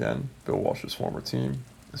against, once again, Bill Walsh's former team,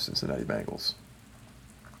 the Cincinnati Bengals.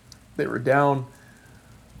 They were down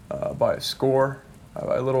by a score,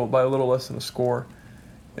 by a little less than a score,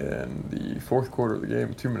 in the fourth quarter of the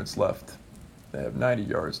game, 2 minutes left. They have 90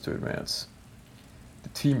 yards to advance. The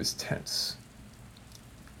team is tense.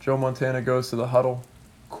 Joe Montana goes to the huddle,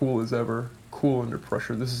 cool as ever, cool under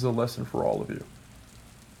pressure. This is a lesson for all of you.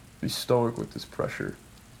 Be stoic with this pressure.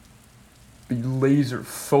 Be laser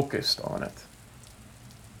focused on it.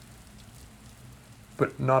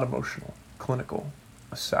 But not emotional, clinical,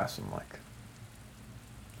 assassin-like.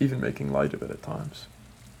 Even making light of it at times.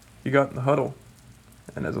 He got in the huddle,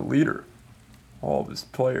 and as a leader, all of his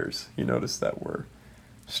players, he noticed that were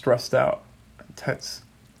stressed out and tense.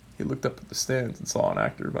 He looked up at the stands and saw an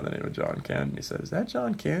actor by the name of John Candy. He said, "Is that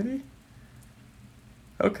John Candy?"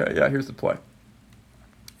 "Okay, yeah, here's the play."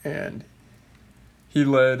 And he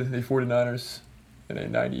led the 49ers in a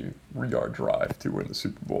 90-yard drive to win the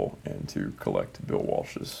Super Bowl and to collect Bill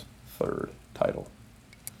Walsh's third title.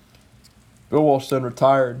 Bill Walsh then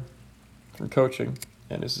retired from coaching,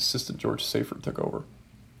 and his assistant George Safert took over.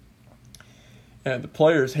 And the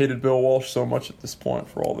players hated Bill Walsh so much at this point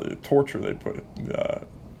for all the torture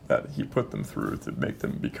that he put them through to make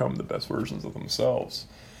them become the best versions of themselves,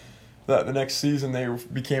 that the next season they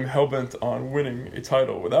became hell-bent on winning a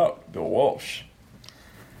title without Bill Walsh.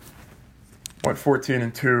 Went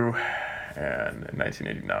 14-2, and in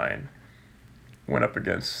 1989 went up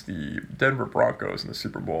against the Denver Broncos in the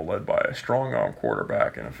Super Bowl, led by a strong-arm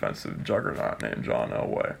quarterback and offensive juggernaut named John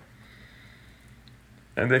Elway.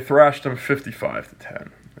 And they thrashed them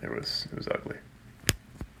 55-10. It was ugly.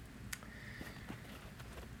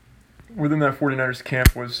 Within that 49ers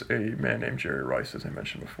camp was a man named Jerry Rice, as I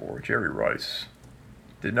mentioned before. Jerry Rice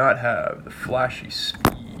did not have the flashy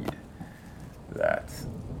speed that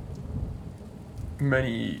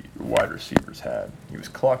many wide receivers had. He was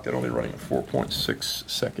clocked at only running a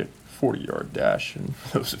 4.6-second 40-yard dash, and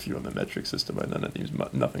for those of you on the metric system, I know that means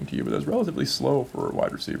nothing to you, but that was relatively slow for a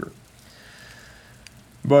wide receiver.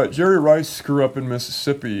 But Jerry Rice grew up in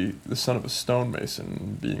Mississippi, the son of a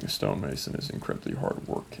stonemason. Being a stonemason is incredibly hard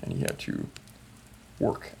work, and he had to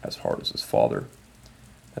work as hard as his father.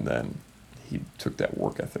 And then he took that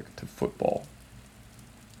work ethic to football.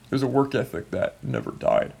 It was a work ethic that never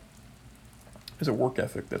died. It was a work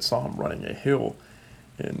ethic that saw him running a hill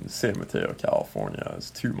in San Mateo, California.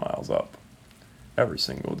 It's 2 miles up. every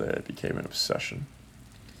single day. It became an obsession.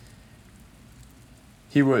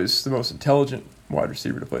 He was the most intelligent wide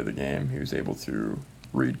receiver to play the game. He was able to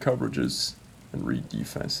read coverages and read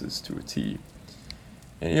defenses to a T.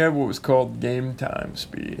 And he had what was called game time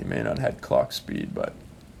speed. He may not have had clock speed, but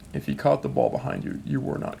if he caught the ball behind you, you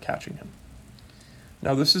were not catching him.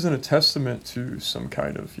 Now, this isn't a testament to some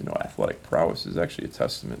kind of, athletic prowess. It's actually a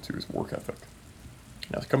testament to his work ethic.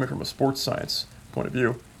 Now, coming from a sports science point of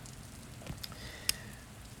view,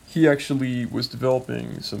 he actually was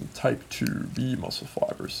developing some type 2B muscle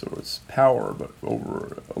fibers, so it's power, but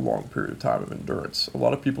over a long period of time of endurance. A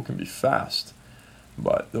lot of people can be fast,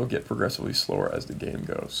 but they'll get progressively slower as the game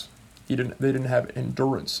goes. They didn't have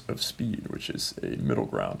endurance of speed, which is a middle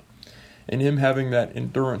ground. And him having that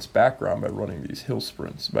endurance background by running these hill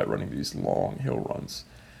sprints, by running these long hill runs,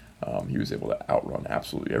 he was able to outrun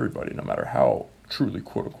absolutely everybody, no matter how truly,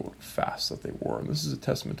 quote-unquote, fast that they were. And this is a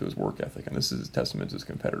testament to his work ethic, and this is a testament to his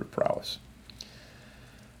competitive prowess.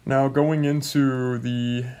 Now, going into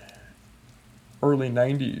the early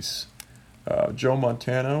 90s, Joe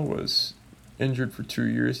Montana was injured for 2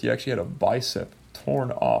 years. He actually had a bicep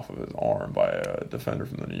torn off of his arm by a defender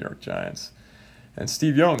from the New York Giants. And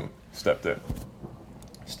Steve Young stepped in.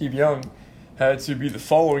 Steve Young had to be the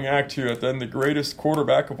following act to then the greatest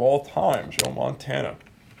quarterback of all time, Joe Montana.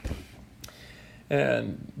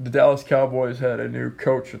 And the Dallas Cowboys had a new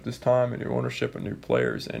coach at this time, a new ownership, and new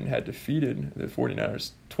players, and had defeated the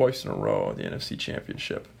 49ers twice in a row at the NFC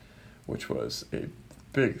Championship, which was a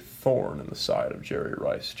big thorn in the side of Jerry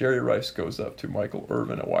Rice. Jerry Rice goes up to Michael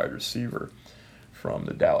Irvin, a wide receiver from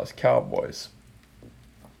the Dallas Cowboys.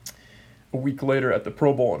 A week later at the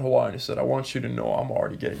Pro Bowl in Hawaii, and he said, "I want you to know I'm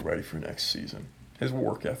already getting ready for next season." His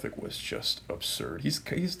work ethic was just absurd. He's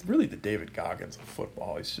really the David Goggins of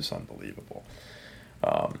football. He's just unbelievable.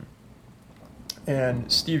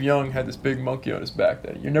 And Steve Young had this big monkey on his back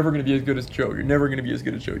that you're never going to be as good as Joe. You're never going to be as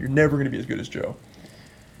good as Joe. You're never going to be as good as Joe.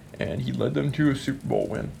 And he led them to a Super Bowl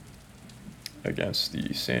win against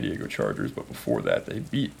the San Diego Chargers. But before that, they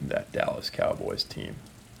beat that Dallas Cowboys team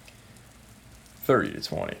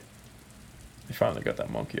 30-20. They finally got that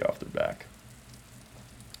monkey off their back.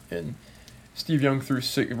 And Steve Young threw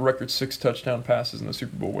a record 6 touchdown passes in the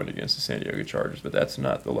Super Bowl win against the San Diego Chargers, but that's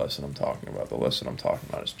not the lesson I'm talking about. The lesson I'm talking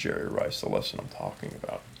about is Jerry Rice. The lesson I'm talking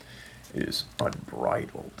about is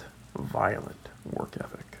unbridled, violent work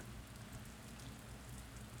ethic.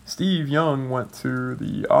 Steve Young went to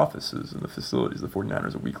the offices and the facilities of the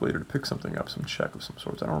 49ers a week later to pick something up, some check of some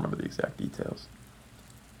sorts. I don't remember the exact details.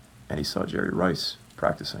 And he saw Jerry Rice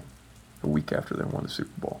practicing a week after they won the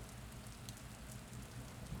Super Bowl.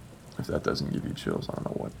 If that doesn't give you chills, I don't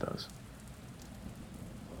know what does.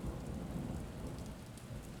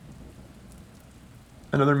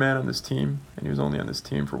 Another man on this team, and he was only on this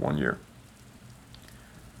team for 1 year,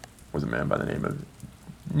 was a man by the name of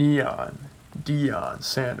Deion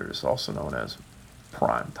Sanders, also known as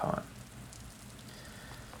Prime Time.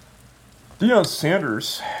 Deion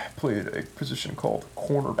Sanders played a position called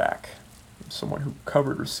cornerback, someone who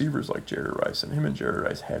covered receivers like Jerry Rice, and him and Jerry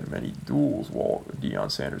Rice had many duels while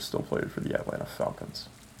Deion Sanders still played for the Atlanta Falcons.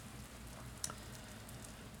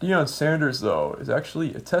 Deion Sanders, though, is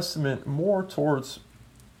actually a testament more towards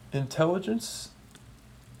intelligence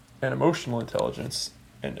and emotional intelligence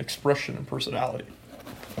and expression and personality.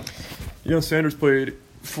 Deion Sanders played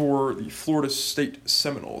for the Florida State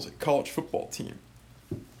Seminoles, a college football team,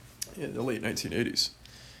 in the late 1980s.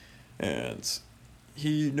 And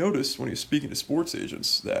he noticed when he was speaking to sports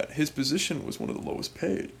agents that his position was one of the lowest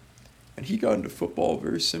paid. And he got into football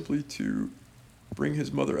very simply to bring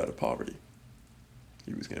his mother out of poverty.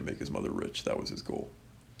 He was going to make his mother rich. That was his goal.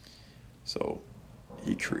 So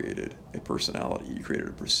he created a personality. He created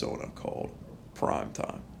a persona called Prime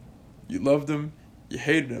Time. You loved him. You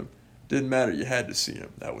hated him. Didn't matter. You had to see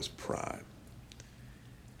him. That was Prime.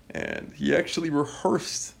 And he actually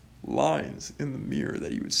rehearsed lines in the mirror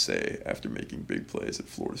that he would say after making big plays at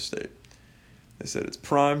Florida State. They said it's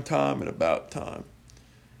prime time and about time.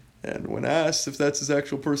 And when asked if that's his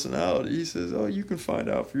actual personality, he says, "Oh, you can find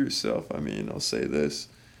out for yourself. I mean, I'll say this.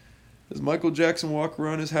 Does Michael Jackson walk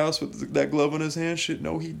around his house with that glove in his hand? Shit,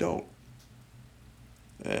 no, he don't."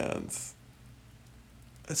 And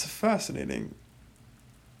it's a fascinating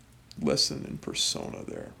lesson in persona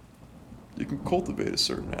there. You can cultivate a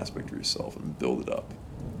certain aspect of yourself and build it up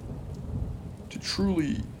to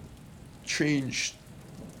truly change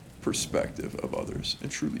perspective of others and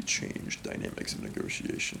truly change dynamics of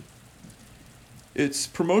negotiation. It's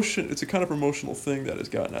a kind of promotional thing that has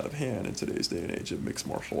gotten out of hand in today's day and age of mixed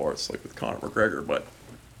martial arts, like with Conor McGregor, but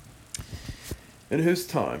in his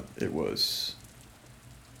time, it was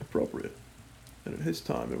appropriate. And at his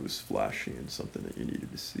time, it was flashy and something that you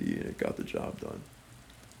needed to see, and it got the job done.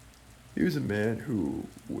 He was a man who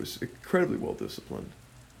was incredibly well disciplined,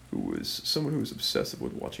 who was someone who was obsessive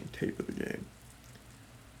with watching tape of the game.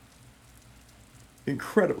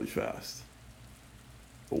 Incredibly fast.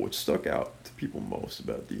 But what stuck out to people most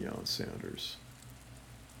about Deion Sanders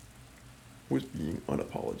was being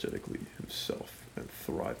unapologetically himself and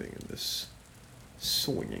thriving in this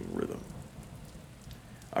swinging rhythm.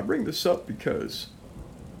 I bring this up because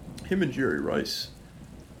him and Jerry Rice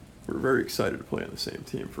were very excited to play on the same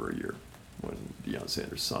team for a year when Deion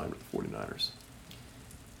Sanders signed with the 49ers.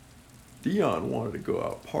 Deion wanted to go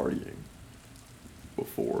out partying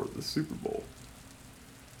before the Super Bowl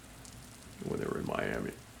when they were in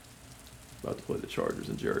Miami, about to play the Chargers,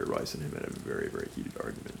 and Jerry Rice and him had a very, very heated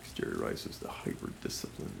argument because Jerry Rice was the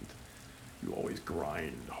hyper-disciplined, you always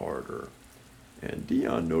grind harder. And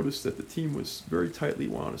Deion noticed that the team was very tightly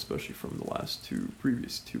wound, especially from the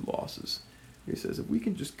previous two losses. He says, if we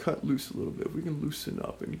can just cut loose a little bit, if we can loosen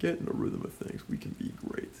up and get in the rhythm of things, we can be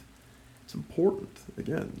great. It's important,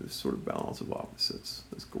 again, this sort of balance of opposites,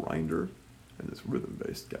 this grinder and this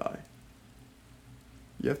rhythm-based guy.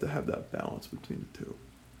 You have to have that balance between the two.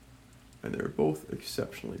 And they're both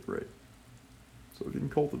exceptionally great. So if you can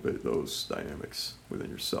cultivate those dynamics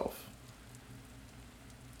within yourself,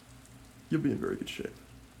 you'll be in very good shape.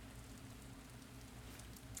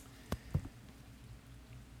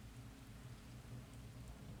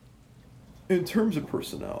 In terms of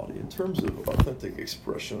personality, in terms of authentic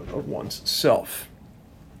expression of one's self,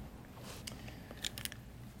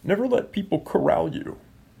 never let people corral you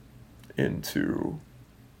into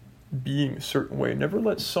being a certain way. Never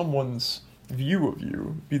let someone's view of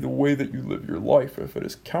you be the way that you live your life if it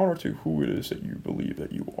is counter to who it is that you believe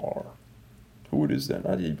that you are. Who it is that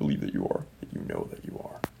not that you believe that you are, that you know that you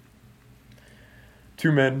are.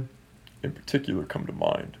 Two men in particular come to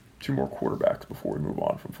mind. Two more quarterbacks before we move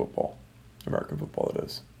on from football. American football, that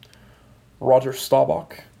is. Roger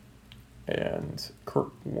Staubach and Kurt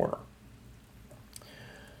Warner.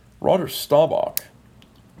 Roger Staubach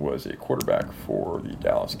was a quarterback for the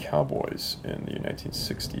Dallas Cowboys in the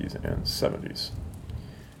 1960s and 70s.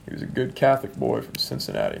 He was a good Catholic boy from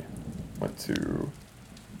Cincinnati. Went to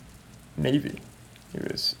Navy. He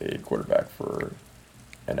was a quarterback for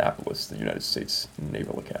Annapolis, the United States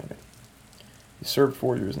Naval Academy. He served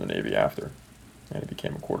 4 years in the Navy after, and he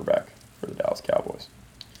became a quarterback for the Dallas Cowboys.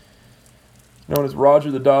 Known as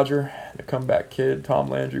Roger the Dodger, the comeback kid, Tom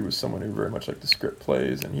Landry was someone who very much liked to script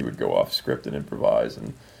plays, and he would go off script and improvise,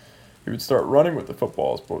 and he would start running with the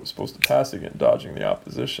football as opposed to passing it and dodging the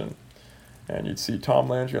opposition. And you'd see Tom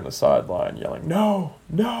Landry on the sideline yelling, "No,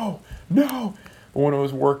 no, no." But when it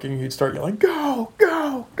was working, he'd start yelling, "Go,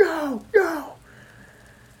 go, go, go."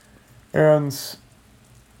 And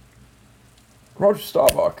Roger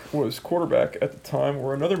Staubach was quarterback at the time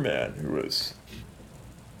where another man who was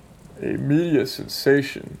a media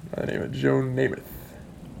sensation by the name of Joe Namath,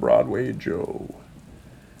 Broadway Joe,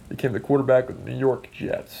 became the quarterback of the New York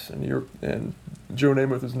Jets. And Joe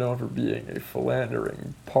Namath is known for being a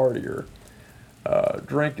philandering partier,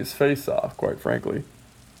 drank his face off, quite frankly.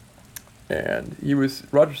 And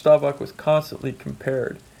Roger Staubach was constantly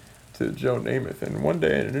compared to Joe Namath. And one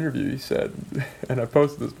day in an interview he said, and I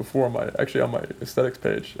posted this before on my aesthetics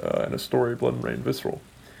page in a story, Blood and Rain Visceral.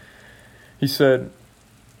 He said,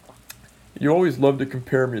 "You always love to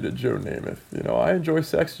compare me to Joe Namath. You know, I enjoy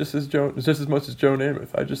sex just as much as Joe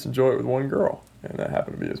Namath. I just enjoy it with one girl, and that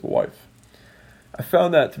happened to be his wife." I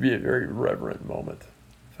found that to be a very reverent moment.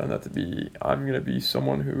 I found that to be, I'm going to be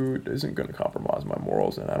someone who isn't going to compromise my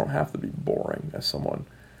morals, and I don't have to be boring as someone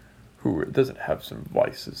who doesn't have some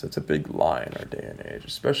vices. That's a big lie in our day and age,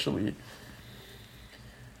 especially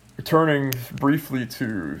returning briefly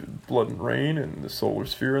to Blood and Rain and the Solar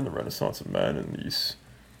Sphere and the Renaissance of Men and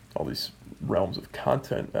all these realms of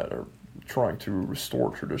content that are trying to restore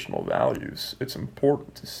traditional values. It's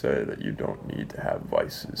important to say that you don't need to have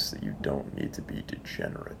vices, that you don't need to be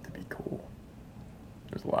degenerate to be cool.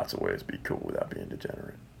 There's lots of ways to be cool without being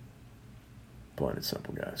degenerate. Plain and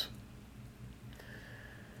simple, guys.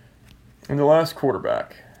 And the last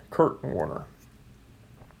quarterback, Kurt Warner.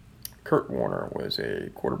 Kurt Warner was a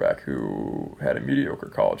quarterback who had a mediocre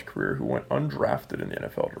college career who went undrafted in the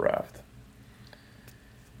NFL draft.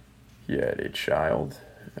 He had a child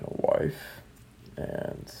and a wife,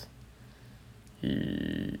 and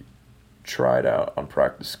he tried out on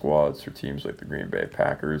practice squads for teams like the Green Bay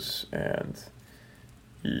Packers, and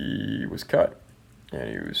he was cut. And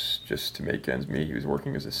he was, just to make ends meet, he was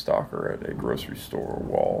working as a stalker at a grocery store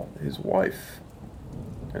while his wife,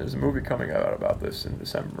 and there's a movie coming out about this in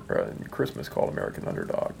Christmas called American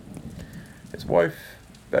Underdog. His wife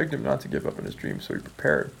begged him not to give up on his dream, so he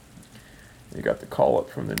prepared. He got the call up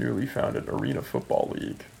from the newly founded Arena Football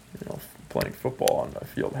League, playing football on a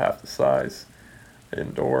field half the size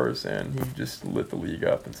indoors, and he just lit the league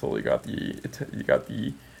up until he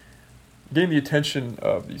gained the attention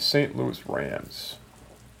of the St. Louis Rams,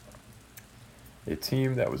 a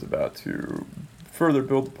team that was about to further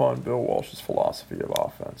build upon Bill Walsh's philosophy of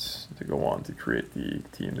offense to go on to create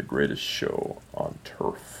the greatest show on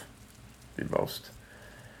turf, the most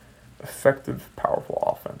effective, powerful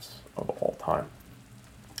offense of all time.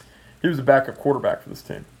 He was the backup quarterback for this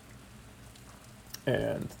team,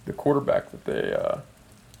 and the quarterback that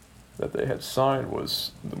they had signed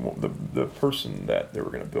was the person that they were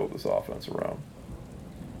going to build this offense around.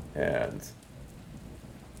 And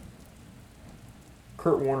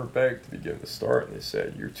Kurt Warner begged to be given the start, and they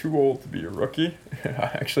said, "You're too old to be a rookie."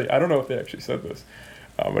 Actually, I don't know if they actually said this,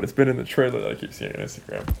 but it's been in the trailer that I keep seeing on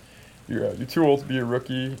Instagram. You're too old to be a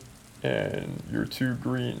rookie, and you're too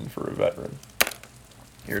green for a veteran.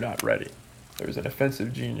 You're not ready. There was an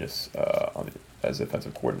offensive genius as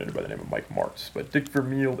offensive coordinator by the name of Mike Martz, but Dick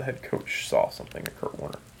Vermeil, the head coach, saw something in Kurt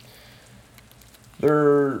Warner.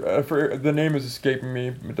 The name is escaping me.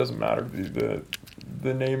 It doesn't matter.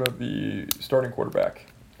 The name of the starting quarterback,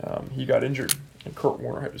 he got injured, and Kurt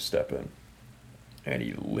Warner had to step in, and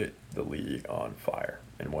he lit the league on fire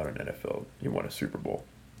and won an NFL. He won a Super Bowl.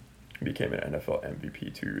 He became an NFL MVP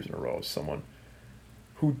 2 years in a row as someone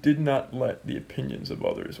who did not let the opinions of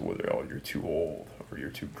others, whether you're too old or you're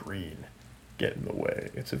too green, get in the way.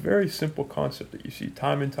 It's a very simple concept that you see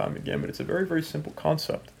time and time again, but it's a very, very simple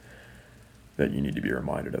concept that you need to be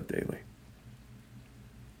reminded of daily.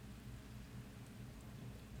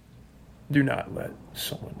 Do not let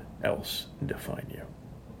someone else define you.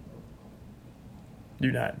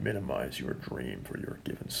 Do not minimize your dream for your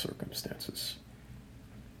given circumstances.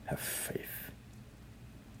 Have faith.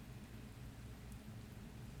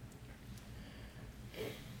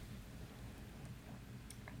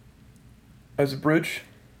 As a bridge,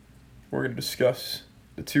 we're going to discuss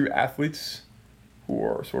the two athletes who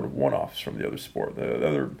are sort of one-offs from the other sport. The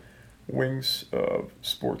other wings of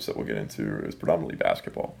sports that we'll get into is predominantly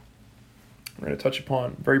basketball. We're going to touch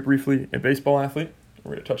upon, very briefly, a baseball athlete.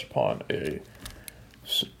 We're going to touch upon a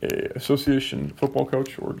association football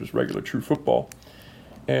coach, or just regular true football,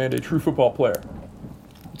 and a true football player.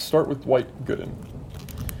 Let's start with Dwight Gooden.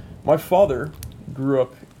 My father grew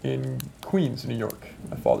up in Queens, New York.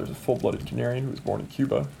 My father's a full-blooded Canarian who was born in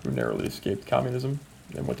Cuba, who narrowly escaped communism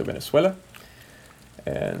and went to Venezuela.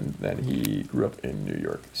 And then he grew up in New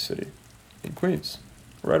York City, in Queens,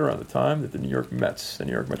 right around the time that the New York Mets, the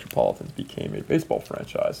New York Metropolitans, became a baseball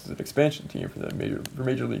franchise as an expansion team for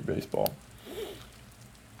Major League Baseball.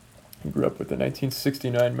 He grew up with the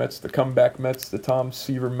 1969 Mets, the comeback Mets, the Tom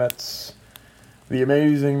Seaver Mets, the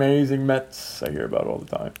amazing, amazing Mets I hear about all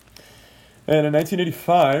the time. And in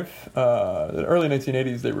 1985, the early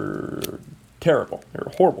 1980s, they were terrible. They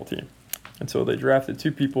were a horrible team. And so they drafted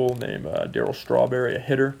two people named Darryl Strawberry, a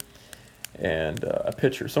hitter, and a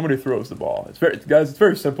pitcher, someone who throws the ball. It's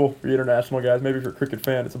very simple for you international guys. Maybe if you're a cricket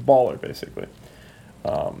fan, it's a baller, basically.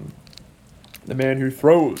 The man who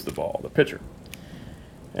throws the ball, the pitcher.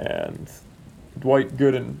 And Dwight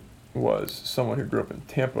Gooden was someone who grew up in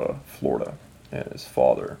Tampa, Florida, and his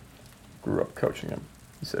father grew up coaching him.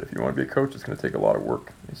 He said, "If you want to be a coach, it's going to take a lot of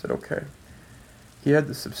work." He said, "Okay." He had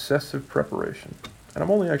this obsessive preparation. And I'm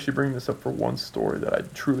only actually bringing this up for one story that I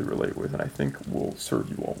truly relate with, and I think will serve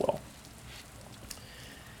you all well.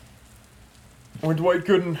 When Dwight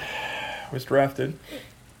Gooden was drafted,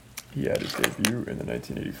 he had his debut in the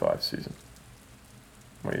 1985 season,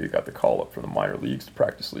 when he got the call up from the minor leagues, the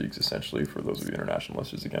practice leagues, essentially, for those of the international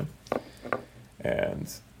listeners again.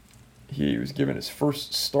 And he was given his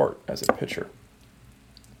first start as a pitcher,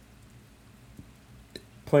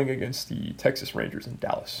 playing against the Texas Rangers in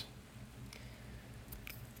Dallas.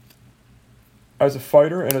 As a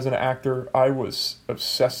fighter and as an actor, I was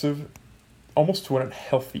obsessive, almost to an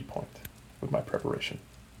unhealthy point, with my preparation.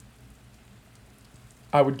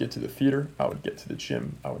 I would get to the theater, I would get to the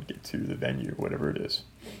gym, I would get to the venue, whatever it is,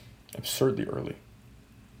 absurdly early,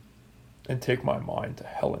 and take my mind to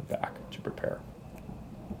hell and back to prepare.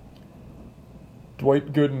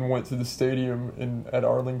 Dwight Gooden went to the stadium at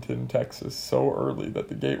Arlington, Texas, so early that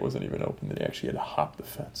the gate wasn't even open, that he actually had to hop the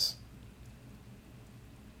fence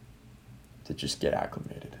to just get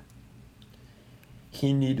acclimated.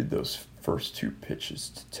 He needed those first two pitches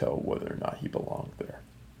to tell whether or not he belonged there.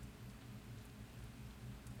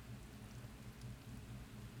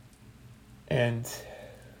 And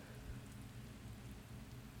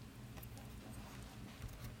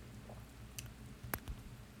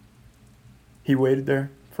He waited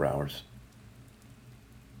there for hours.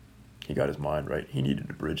 He got his mind right. He needed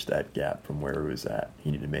to bridge that gap from where he was at.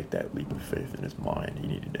 He needed to make that leap of faith in his mind. He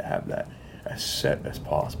needed to have that as set as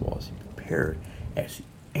possible, as prepared as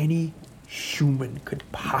any human could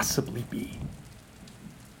possibly be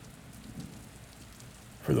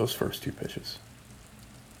for those first two pitches.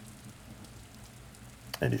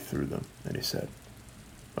 And he threw them, and he said,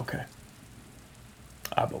 okay,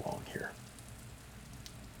 I belong here.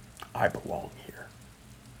 I belong here.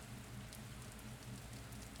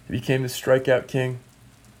 He became the strikeout king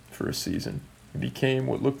for a season. He became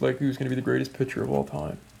what looked like he was going to be the greatest pitcher of all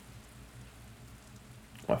time.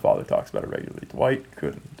 My father talks about it regularly. Dwight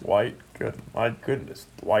Gooden. My goodness,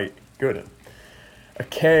 Dwight Gooden. A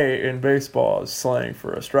K in baseball is slang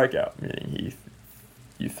for a strikeout, meaning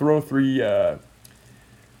you throw three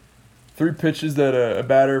pitches that a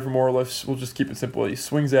batter, for more or less, we'll just keep it simple, he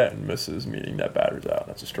swings at and misses, meaning that batter's out.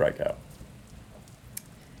 That's a strikeout.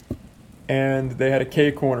 And they had a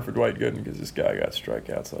K corner for Dwight Gooden because this guy got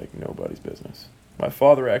strikeouts like nobody's business. My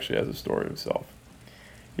father actually has a story himself.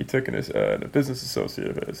 He took a business associate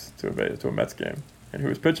of his to a Mets game, and who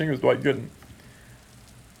was pitching was Dwight Gooden.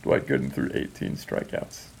 Dwight Gooden threw 18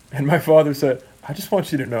 strikeouts. And my father said, I just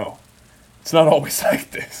want you to know, it's not always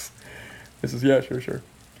like this. I says, yeah, sure. A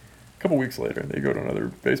couple weeks later, they go to another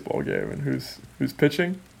baseball game, and who's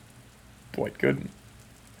pitching? Dwight Gooden.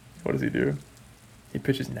 What does he do? He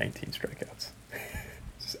pitches 19 strikeouts.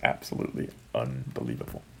 It's absolutely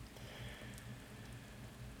unbelievable.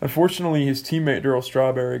 Unfortunately, his teammate Darryl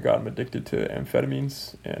Strawberry got him addicted to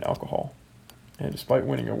amphetamines and alcohol. And despite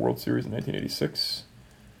winning a World Series in 1986,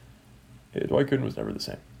 Dwight Gooden was never the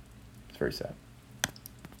same. It's very sad.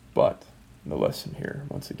 But the lesson here,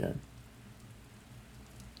 once again,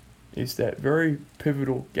 is that very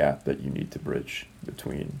pivotal gap that you need to bridge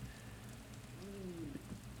between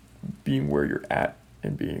being where you're at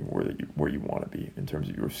and being where you want to be in terms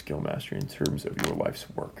of your skill mastery, in terms of your life's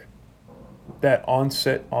work. That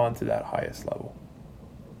onset onto that highest level.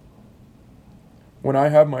 When I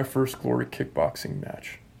have my first Glory kickboxing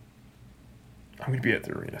match, I'm going to be at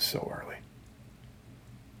the arena so early.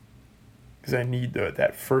 Because I need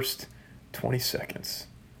that first 20 seconds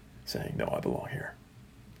saying, no, I belong here.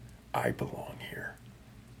 I belong here.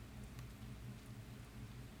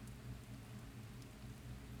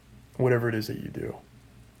 Whatever it is that you do,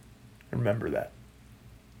 remember that.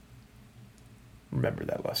 Remember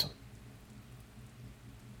that lesson.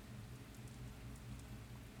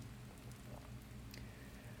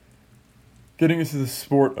 Getting into the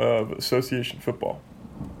sport of association football.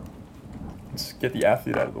 Let's get the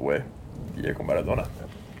athlete out of the way. Diego Maradona.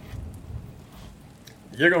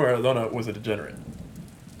 Diego Maradona was a degenerate.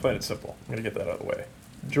 Plain and simple. I'm going to get that out of the way.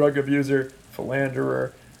 Drug abuser,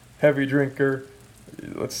 philanderer, heavy drinker.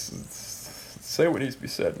 Let's say what needs to be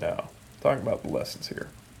said now. Talking about the lessons here.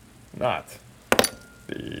 Not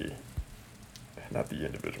the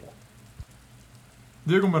individual.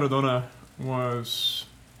 Diego Maradona was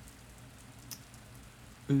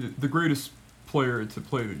the greatest player to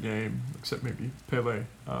play the game, except maybe Pele,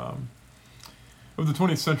 of the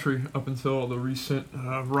 20th century up until the recent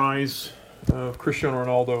rise of Cristiano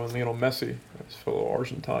Ronaldo and Lionel Messi, his fellow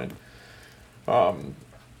Argentine.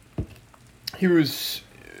 He was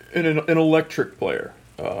an electric player,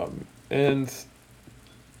 and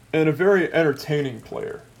a very entertaining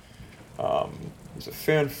player. He was a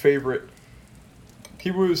fan favorite. He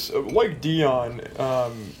was like Dion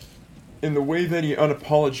in the way that he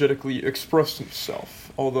unapologetically expressed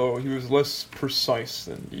himself, although he was less precise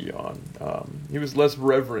than Dion. He was less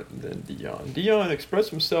reverent than Dion. Dion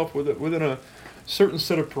expressed himself within a certain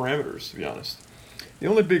set of parameters, to be honest. The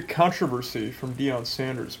only big controversy from Deion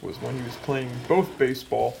Sanders was when he was playing both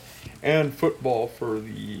baseball and football for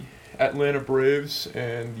the Atlanta Braves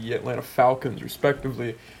and the Atlanta Falcons,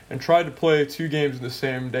 respectively, and tried to play 2 games in the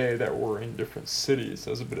same day that were in different cities.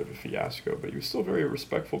 That was a bit of a fiasco, but he was still very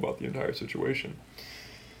respectful about the entire situation.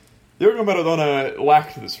 Diego Maradona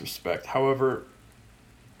lacked this respect. However,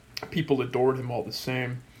 people adored him all the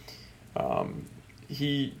same.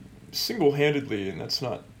 He single-handedly, and that's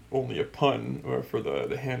not only a pun for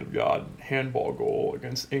the hand of God handball goal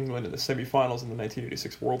against England in the semifinals in the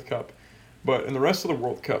 1986 World Cup, but in the rest of the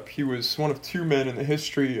World Cup, he was one of 2 men in the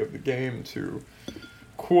history of the game to,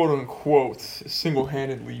 quote-unquote,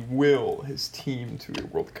 single-handedly will his team to a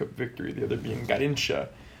World Cup victory, the other being Garrincha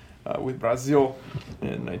with Brazil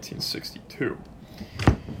in 1962.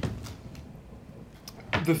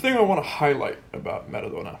 The thing I want to highlight about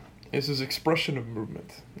Maradona is his expression of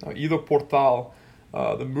movement. Now, Ido Portal,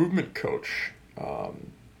 the movement coach,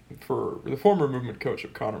 for the former movement coach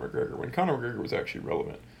of Conor McGregor, when Conor McGregor was actually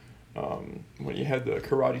relevant, when he had the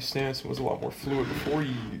karate stance and was a lot more fluid before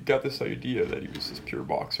he got this idea that he was this pure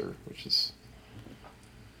boxer,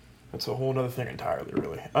 that's a whole other thing entirely,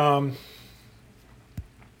 really.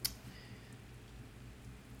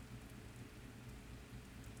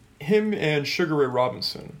 Him and Sugar Ray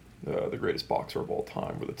Robinson, the greatest boxer of all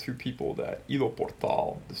time, were the two people that Ido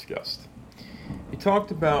Portal discussed. He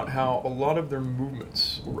talked about how a lot of their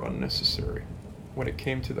movements were unnecessary when it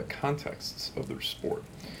came to the contexts of their sport.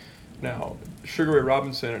 Now, Sugar Ray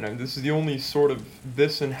Robinson, and this is the only sort of,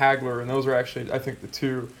 this and Hagler, and those are actually, I think, the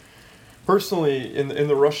two, personally, in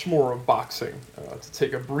the Rushmore of boxing, to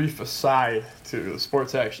take a brief aside to the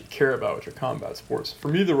sports I actually care about, which are combat sports. For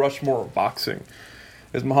me, the Rushmore of boxing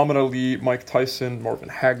is Muhammad Ali, Mike Tyson, Marvin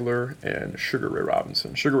Hagler, and Sugar Ray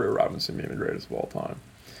Robinson. Sugar Ray Robinson being the greatest of all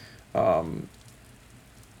time.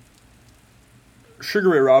 Sugar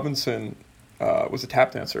Ray Robinson was a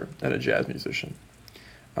tap dancer and a jazz musician.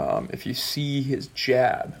 If you see his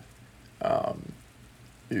jab,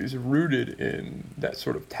 he was rooted in that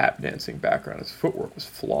sort of tap dancing background. His footwork was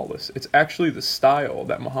flawless. It's actually the style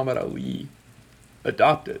that Muhammad Ali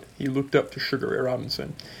adopted. He looked up to Sugar Ray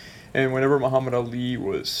Robinson. And whenever Muhammad Ali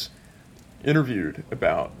was interviewed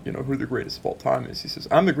about, who the greatest of all time is, he says,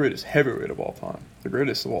 I'm the greatest heavyweight of all time. The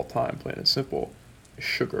greatest of all time, plain and simple, is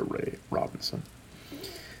Sugar Ray Robinson.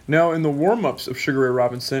 Now, in the warm-ups of Sugar Ray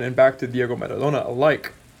Robinson and back to Diego Maradona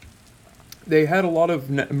alike, they had a lot of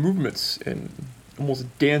movements and almost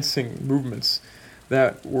dancing movements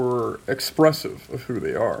that were expressive of who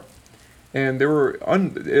they are. And they were,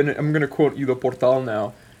 and I'm going to quote Ido Portal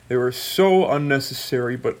now, they were so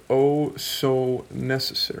unnecessary, but oh so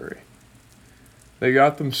necessary. They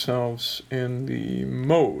got themselves in the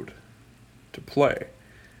mode to play.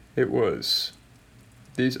 It was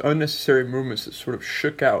these unnecessary movements that sort of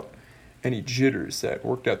shook out any jitters, that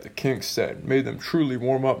worked out the kinks, that made them truly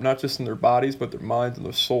warm up, not just in their bodies, but their minds and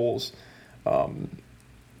their souls. To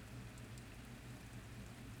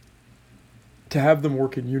have them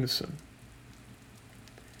work in unison.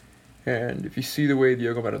 And if you see the way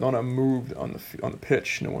Diego Maradona moved on the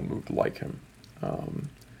pitch, no one moved like him.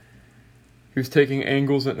 He was taking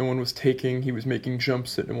angles that no one was taking. He was making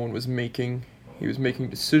jumps that no one was making. He was making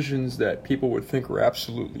decisions that people would think were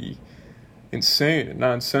absolutely insane and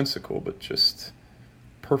nonsensical, but just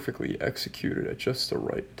perfectly executed at just the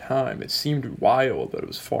right time. It seemed wild, but it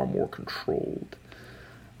was far more controlled.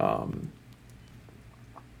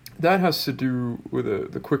 That has to do with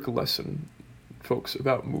the quick lesson, folks,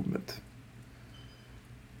 about movement.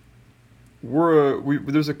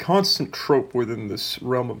 There's a constant trope within this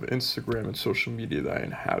realm of Instagram and social media that I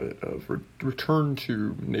inhabit of return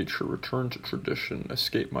to nature, return to tradition,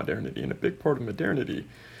 escape modernity. And a big part of modernity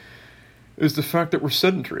is the fact that we're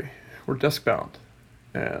sedentary, we're desk-bound,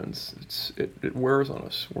 and it wears on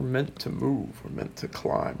us. We're meant to move, we're meant to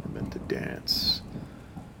climb, we're meant to dance.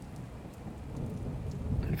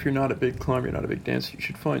 And if you're not a big climber, you're not a big dancer, you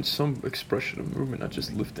should find some expression of movement, not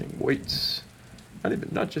just lifting weights.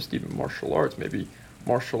 Not just even martial arts, maybe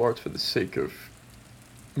martial arts for the sake of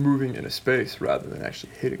moving in a space rather than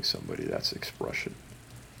actually hitting somebody. That's expression.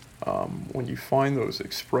 When you find those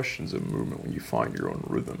expressions of movement, when you find your own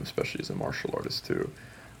rhythm, especially as a martial artist too,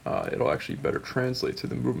 it'll actually better translate to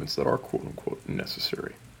the movements that are quote-unquote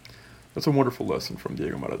necessary. That's a wonderful lesson from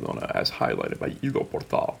Diego Maradona, as highlighted by Ido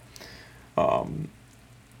Portal.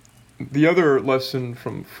 The other lesson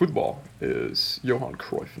from football is Johan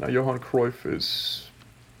Cruyff. Now, Johan Cruyff is,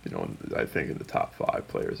 I think in the top 5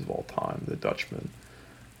 players of all time, the Dutchman.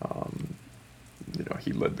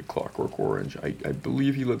 He led the Clockwork Orange. I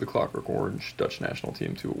believe he led the Clockwork Orange Dutch national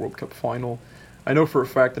team to a World Cup final. I know for a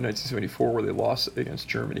fact in 1974 where they lost against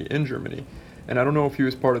Germany in Germany. And I don't know if he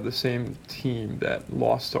was part of the same team that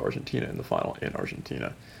lost to Argentina in the final in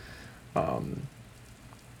Argentina. An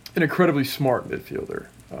incredibly smart midfielder.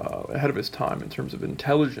 Ahead of his time in terms of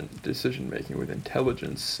intelligent decision-making, with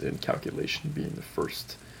intelligence and calculation being the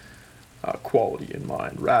first quality in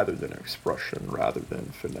mind, rather than expression, rather than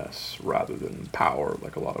finesse, rather than power,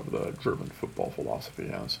 like a lot of the German football philosophy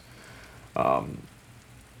has.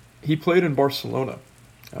 He played in Barcelona,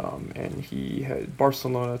 and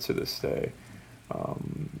Barcelona to this day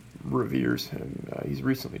reveres him. He's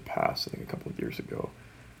recently passed, I think a couple of years ago,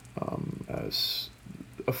 as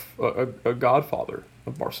a godfather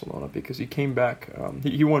of Barcelona, because he came back.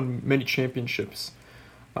 He won many championships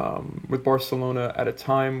with Barcelona at a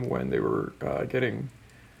time when they were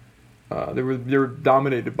they were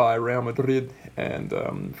dominated by Real Madrid, and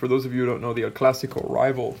for those of you who don't know, the El Clásico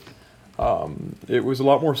rival, it was a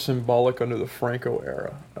lot more symbolic under the Franco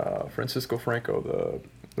era. Francisco Franco,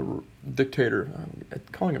 the dictator.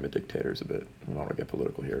 Calling him a dictator is a bit, I don't want to get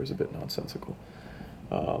political here, is a bit nonsensical.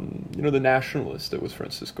 The nationalist that was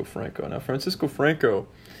Francisco Franco. Now, Francisco Franco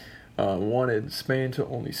wanted Spain to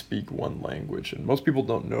only speak one language, and most people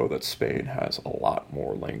don't know that Spain has a lot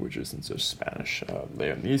more languages than just Spanish.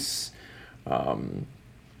 Leonese,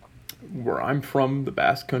 where I'm from, the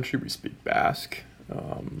Basque Country, we speak Basque,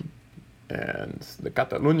 and the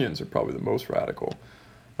Catalonians are probably the most radical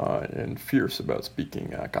and fierce about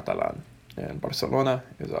speaking Catalan. And Barcelona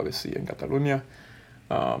is obviously in Catalonia.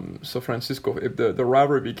 So Francisco, if the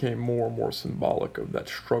rivalry became more and more symbolic of that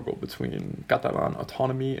struggle between Catalan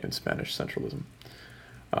autonomy and Spanish centralism.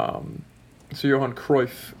 So Johan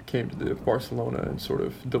Cruyff came to Barcelona and sort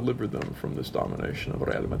of delivered them from this domination of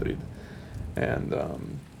Real Madrid. And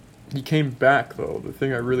he came back, though. The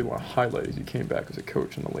thing I really want to highlight is he came back as a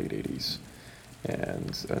coach in the late 80s.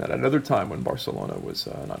 And at another time when Barcelona was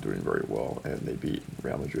not doing very well, and they beat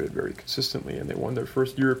Real Madrid very consistently, and they won their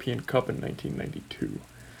first European Cup in 1992.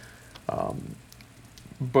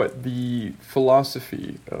 But the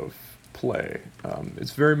philosophy of play,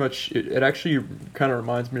 it's very much, it actually kind of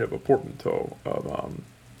reminds me of a portmanteau of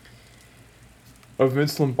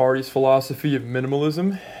Vince Lombardi's philosophy of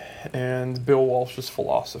minimalism and Bill Walsh's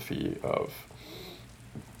philosophy of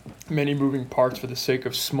many moving parts for the sake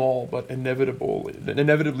of small but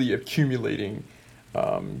inevitably accumulating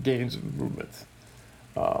gains of movement.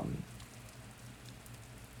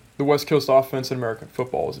 The West Coast offense in American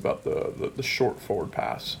football is about the short forward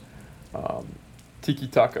pass.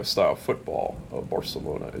 Tiki-taka style football of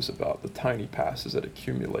Barcelona is about the tiny passes that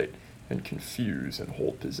accumulate and confuse and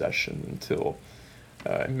hold possession until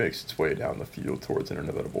it makes its way down the field towards an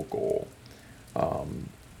inevitable goal.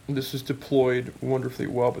 This is deployed wonderfully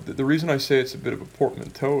well, but the reason I say it's a bit of a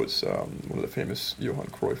portmanteau is one of the famous Johan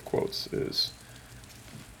Cruyff quotes is,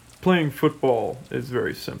 playing football is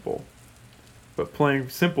very simple, but playing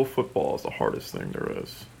simple football is the hardest thing there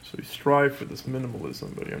is. So he strived for this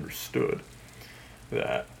minimalism, but he understood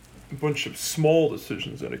that a bunch of small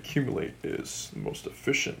decisions that accumulate is most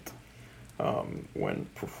efficient when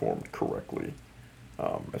performed correctly.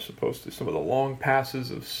 As opposed to some of the long passes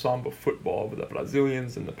of samba football with the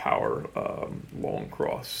Brazilians and the power long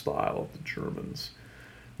cross style of the Germans.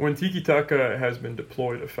 When tiki-taka has been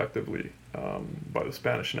deployed effectively by the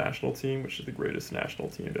Spanish national team, which is the greatest national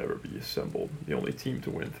team to ever be assembled, the only team to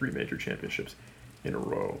win 3 major championships in a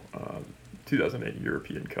row, 2008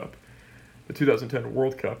 European Cup, the 2010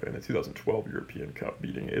 World Cup, and the 2012 European Cup,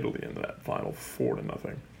 beating Italy in that final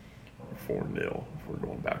 4-0, 4-0, if we're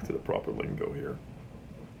going back to the proper lingo here.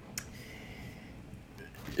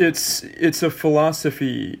 It's a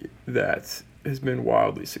philosophy that has been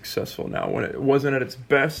wildly successful now. When it wasn't at its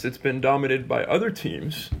best, it's been dominated by other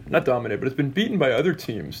teams. Not dominated, but it's been beaten by other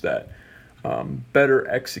teams that better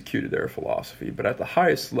executed their philosophy. But at the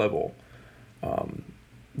highest level,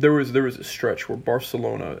 there was a stretch where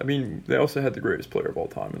Barcelona, I mean, they also had the greatest player of all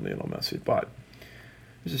time in Lionel Messi, but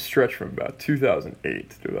there's a stretch from about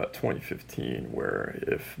 2008 to about 2015 where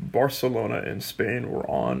if Barcelona and Spain were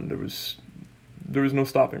on, there was no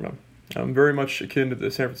stopping them. Very much akin to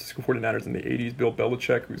the San Francisco 49ers in the 80s. Bill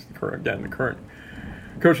Belichick, who's the current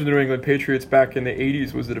coach of the New England Patriots back in the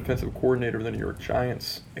 80s, was the defensive coordinator of the New York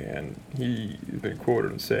Giants. And he's been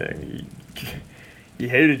quoted as saying he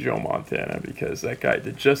hated Joe Montana because that guy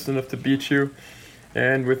did just enough to beat you.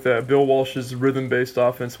 And with Bill Walsh's rhythm-based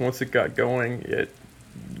offense, once it got going,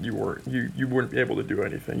 you weren't able to do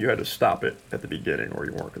anything. You had to stop it at the beginning or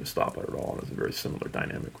you weren't going to stop it at all. And it was a very similar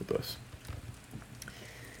dynamic with us.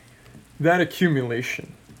 That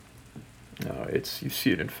accumulation, you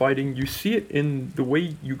see it in fighting, you see it in the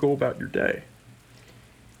way you go about your day.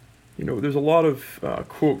 There's a lot of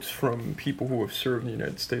quotes from people who have served in the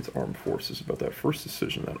United States Armed Forces about that first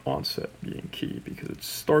decision, that onset being key, because it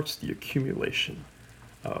starts the accumulation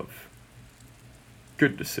of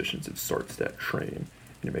good decisions. It starts that train,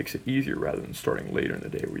 and it makes it easier rather than starting later in the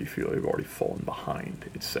day where you feel you've already fallen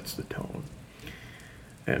behind. It sets the tone.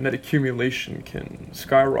 And that accumulation can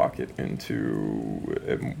skyrocket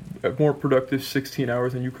into a more productive 16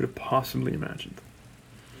 hours than you could have possibly imagined.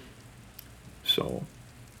 So,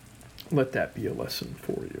 let that be a lesson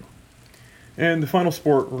for you. And the final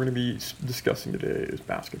sport we're going to be discussing today is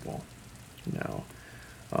basketball. Now,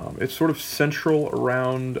 it's sort of central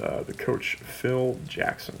around the coach Phil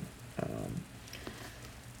Jackson.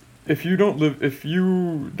 If you don't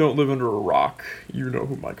live under a rock, you know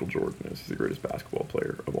who Michael Jordan is. He's the greatest basketball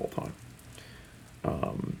player of all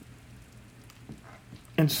time.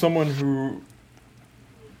 And someone who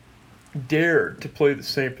dared to play the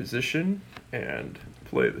same position and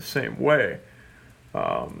play the same way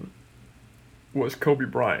was Kobe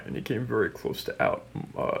Bryant, and he came very close to out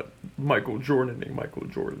Michael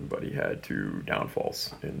Jordan, but he had two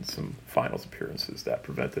downfalls in some finals appearances that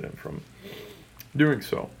prevented him from doing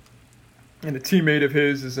so. And a teammate of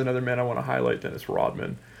his is another man I want to highlight, Dennis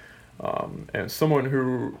Rodman, and someone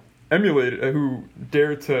who who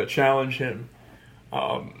dared to challenge him,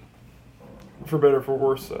 for better or for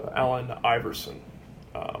worse, Allen Iverson.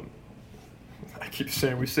 I keep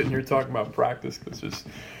saying we're sitting here talking about practice because just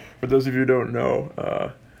for those of you who don't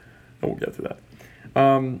know, we'll get to that.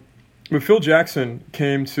 But Phil Jackson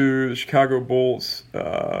came to the Chicago Bulls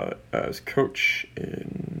as coach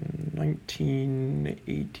in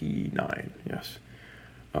 1989. Yes.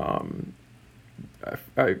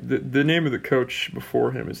 The name of the coach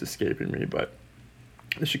before him is escaping me, but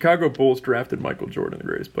the Chicago Bulls drafted Michael Jordan, the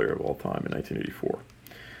greatest player of all time, in 1984.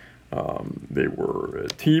 They were a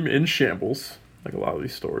team in shambles, like a lot of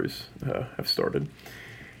these stories have started.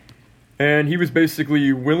 And he was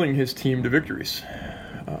basically willing his team to victories.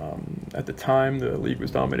 At the time, the league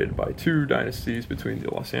was dominated by two dynasties between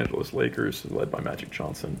the Los Angeles Lakers, led by Magic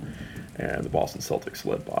Johnson, and the Boston Celtics,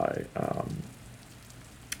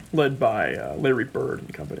 led by Larry Bird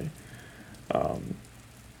and company.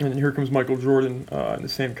 And here comes Michael Jordan in the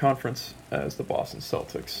same conference as the Boston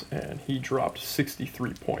Celtics, and he dropped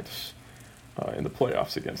 63 points in the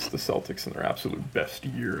playoffs against the Celtics in their absolute best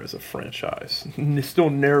year as a franchise. Still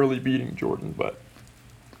narrowly beating Jordan, but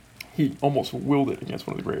he almost willed it against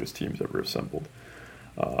one of the greatest teams ever assembled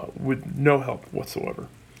with no help whatsoever.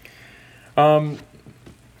 Then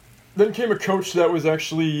came a coach that was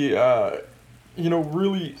actually,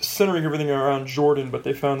 really centering everything around Jordan, but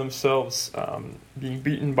they found themselves being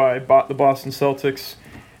beaten by the Boston Celtics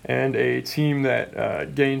and a team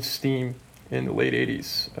that gained steam in the late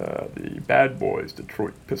 80s, the Bad Boys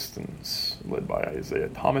Detroit Pistons, led by Isaiah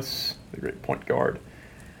Thomas, the great point guard,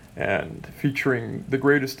 and featuring the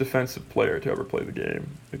greatest defensive player to ever play the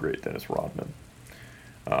game, the great Dennis Rodman.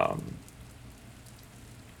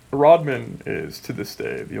 Rodman is, to this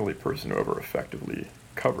day, the only person who ever effectively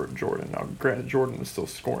covered Jordan. Now, granted, Jordan was still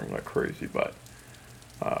scoring like crazy, but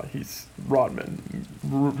Rodman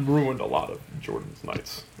ruined a lot of Jordan's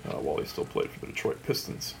nights while he still played for the Detroit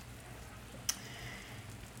Pistons.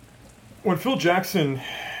 When Phil Jackson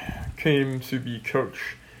came to be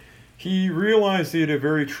coach, he realized he had a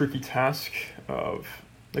very tricky task of,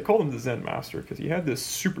 they called him the Zen Master, because he had this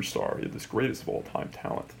superstar, he had this greatest of all time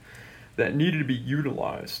talent that needed to be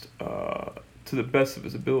utilized to the best of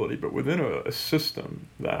his ability, but within a system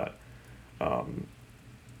that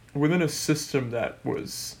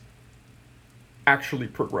was actually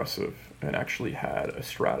progressive and actually had a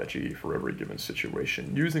strategy for every given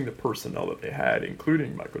situation, using the personnel that they had,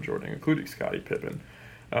 including Michael Jordan, including Scottie Pippen,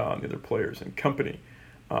 the other players and company,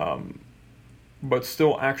 but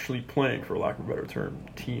still actually playing, for lack of a better term,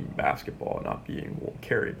 team basketball, not being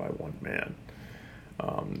carried by one man.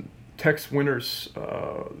 Tex Winters,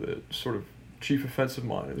 the sort of chief offensive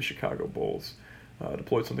mind of the Chicago Bulls,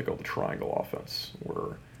 deployed something called the triangle offense,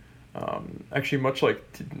 where actually much like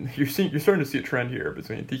you're starting to see a trend here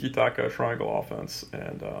between tiki-taka triangle offense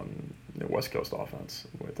and the West Coast offense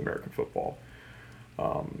with American football,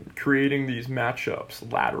 creating these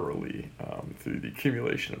matchups laterally through the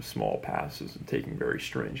accumulation of small passes and taking very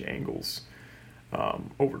strange angles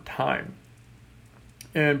over time.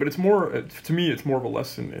 But it's more, to me, it's more of a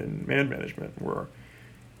lesson in man management, where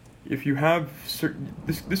if you have certain,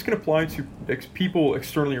 this can apply to people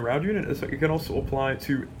externally around you, and it can also apply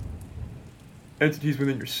to entities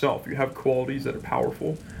within yourself. You have qualities that are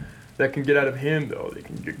powerful that can get out of hand, though. They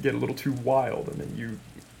can get a little too wild, and then you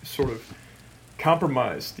sort of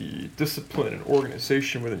compromise the discipline and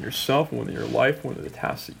organization within yourself and within your life, within the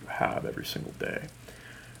tasks that you have every single day.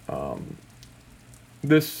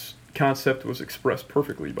 This concept was expressed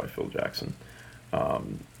perfectly by Phil Jackson.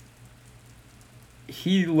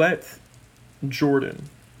 He let Jordan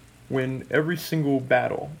win every single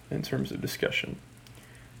battle in terms of discussion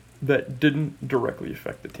that didn't directly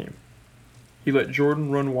affect the team. He let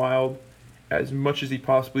Jordan run wild as much as he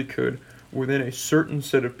possibly could within a certain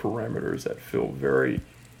set of parameters that Phil very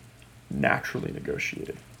naturally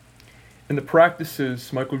negotiated. In the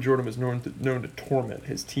practices, Michael Jordan was known to torment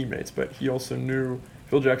his teammates, but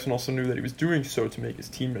Phil Jackson also knew that he was doing so to make his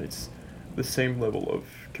teammates the same level of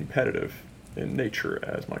competitive in nature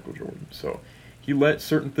as Michael Jordan. So he let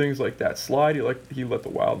certain things like that slide. He let the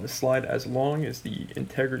wildness slide as long as the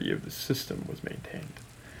integrity of the system was maintained.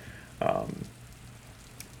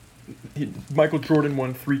 Michael Jordan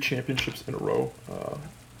won 3 championships in a row,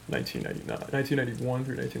 1991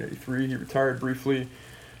 through 1993. He retired briefly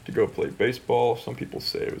to go play baseball. Some people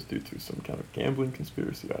say it was due to some kind of gambling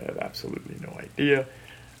conspiracy. I have absolutely no idea.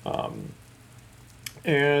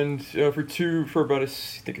 And for about I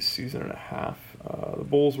think a season and a half, the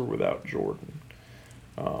Bulls were without Jordan.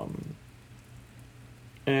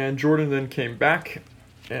 And Jordan then came back,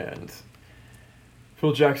 and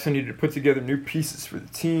Phil Jackson needed to put together new pieces for the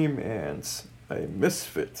team, and a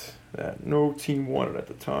misfit that no team wanted at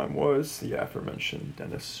the time was the aforementioned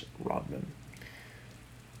Dennis Rodman.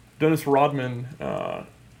 Dennis Rodman,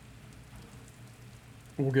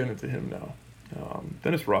 we'll get into him now.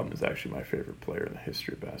 Dennis Rodman is actually my favorite player in the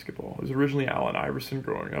history of basketball. It was originally Allen Iverson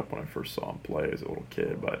growing up when I first saw him play as a little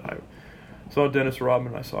kid, but I saw Dennis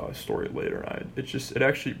Rodman, I saw his story later, and it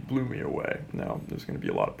actually blew me away. Now, there's going to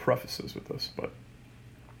be a lot of prefaces with this, but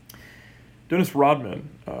Dennis Rodman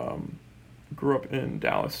grew up in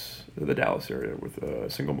Dallas, the Dallas area, with a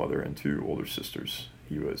single mother and two older sisters.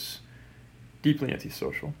 He was deeply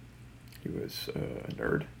antisocial. He was a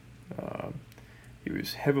nerd. He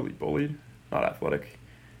was heavily bullied, not athletic.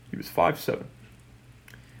 He was 5'7".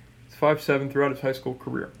 He's 5'7" throughout his high school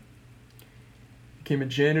career. Became a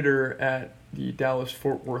janitor at the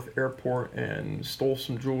Dallas-Fort Worth airport and stole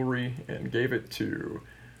some jewelry and gave it to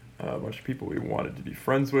a bunch of people he wanted to be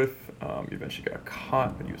friends with. He eventually got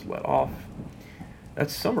caught, but he was let off.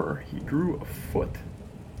 That summer, he grew a foot.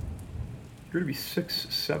 He grew to be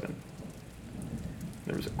 6'7".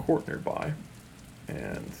 There was a court nearby,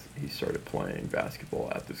 and he started playing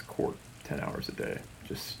basketball at this court 10 hours a day,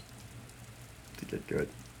 just to get good.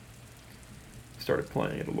 He started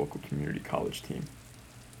playing at a local community college team.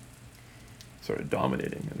 Started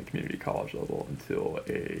dominating in the community college level until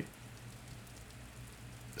a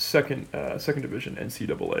second division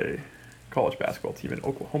NCAA college basketball team in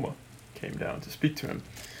Oklahoma came down to speak to him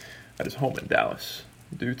at his home in Dallas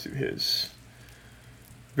due to his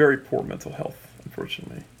very poor mental health,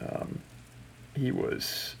 unfortunately. He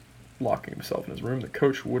was locking himself in his room. The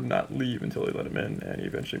coach would not leave until he let him in, and he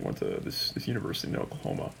eventually went to this university in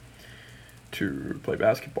Oklahoma to play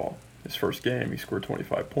basketball. His first game, he scored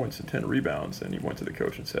 25 points and 10 rebounds, and he went to the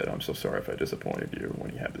coach and said, "I'm so sorry if I disappointed you," when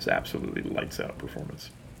he had this absolutely lights-out performance.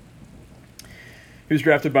 He was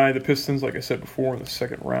drafted by the Pistons, like I said before, in the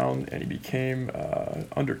second round, and he became,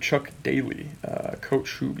 under Chuck Daly, a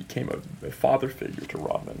coach who became a father figure to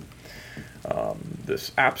Rodman,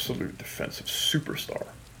 this absolute defensive superstar.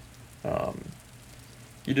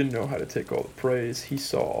 He didn't know how to take all the praise. He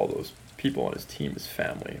saw all those people on his team as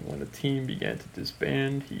family. And when the team began to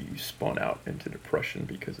disband, he spun out into depression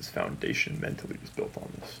because his foundation mentally was built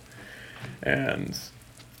on this. And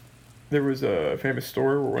there was a famous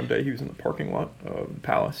story where one day he was in the parking lot of the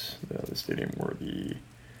Palace, the stadium where the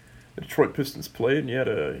Detroit Pistons played, and I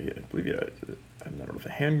don't know if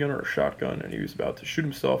a handgun or a shotgun, and he was about to shoot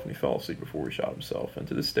himself, and he fell asleep before he shot himself. And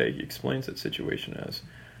to this day, he explains that situation as,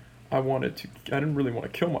 I didn't really want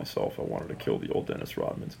to kill myself. I wanted to kill the old Dennis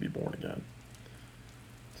Rodman to be born again.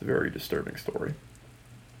 It's a very disturbing story.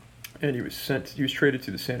 And he was traded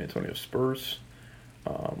to the San Antonio Spurs,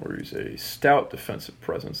 where he was a stout defensive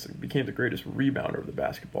presence that became the greatest rebounder of the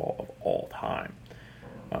basketball of all time.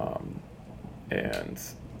 And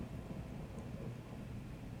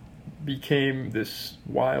became this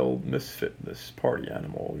wild misfit, this party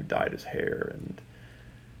animal who dyed his hair and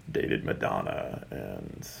dated Madonna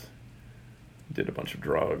and did a bunch of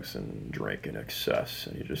drugs and drank in excess,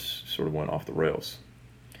 and he just sort of went off the rails.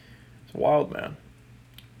 He's a wild man,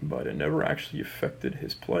 but it never actually affected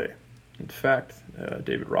his play. In fact,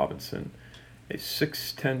 David Robinson, a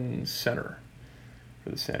 6'10" center for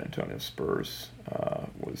the San Antonio Spurs,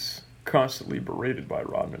 was constantly berated by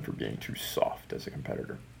Rodman for being too soft as a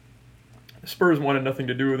competitor. The Spurs wanted nothing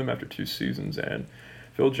to do with him after 2 seasons, and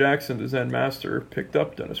Phil Jackson, the Zen master, picked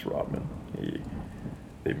up Dennis Rodman.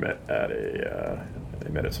 They met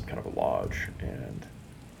at some kind of a lodge, and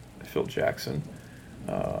Phil Jackson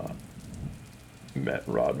met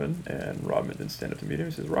Rodman, and Rodman didn't stand up to meet him.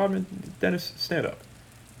 He says, "Rodman, Dennis, stand up,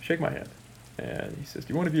 shake my hand." And he says,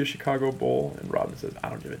 "Do you want to be a Chicago Bull?" And Rodman says, "I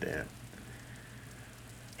don't give a damn."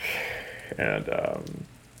 And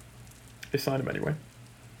they signed him anyway.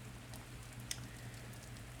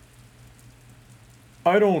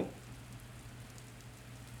 I don't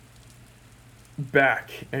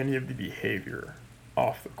back any of the behavior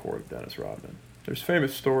off the court of Dennis Rodman. There's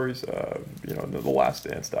famous stories of, in the Last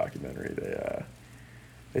Dance documentary,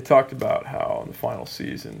 they talked about how in the final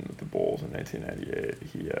season with the Bulls in 1998,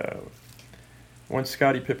 when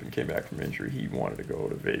Scottie Pippen came back from injury, he wanted to go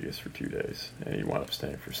to Vegas for 2 days, and he wound up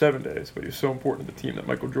staying for 7 days, but he was so important to the team that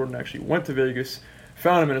Michael Jordan actually went to Vegas,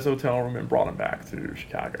 found him in his hotel room, and brought him back to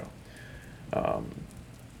Chicago.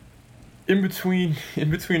 in between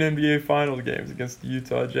NBA Finals games against the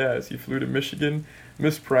Utah Jazz, he flew to Michigan,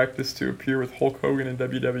 missed practice to appear with Hulk Hogan in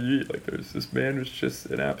WWE. Like, this man was just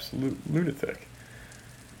an absolute lunatic.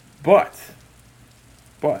 But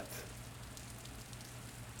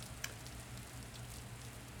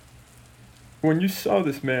when you saw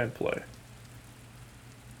this man play,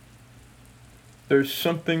 there's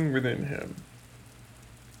something within him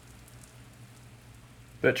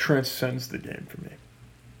that transcends the game for me.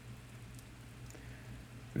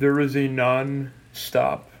 There is a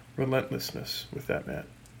non-stop relentlessness with that man.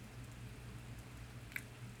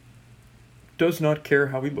 Does not care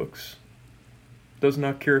how he looks. Does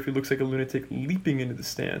not care if he looks like a lunatic leaping into the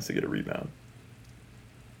stands to get a rebound.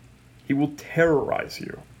 He will terrorize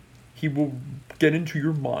you. He will get into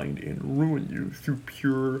your mind and ruin you through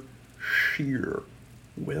pure, sheer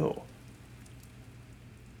will.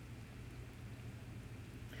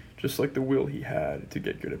 Just like the will he had to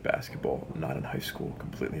get good at basketball, not in high school,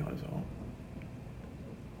 completely on his own.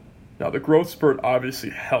 Now, the growth spurt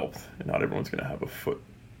obviously helped, and not everyone's going to have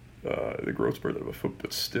the growth spurt of a foot,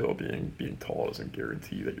 but still being tall doesn't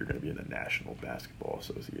guarantee that you're going to be in the National Basketball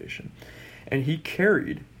Association. And he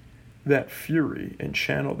carried that fury and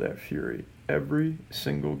channeled that fury every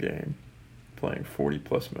single game, playing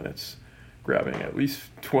 40-plus minutes, grabbing at least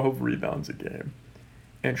 12 rebounds a game,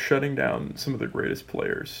 and shutting down some of the greatest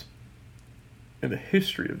players in the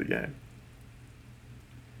history of the game.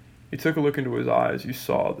 You took a look into his eyes, you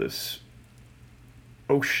saw this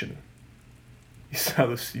ocean. You saw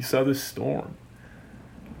this storm.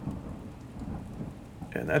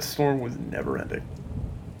 And that storm was never ending.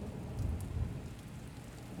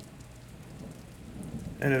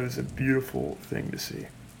 And it was a beautiful thing to see.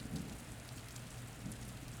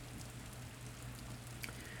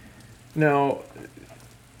 Now,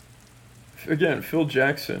 again, Phil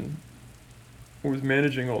Jackson was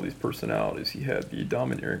managing all these personalities. He had the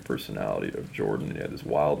domineering personality of Jordan, and he had this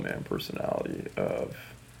wild man personality of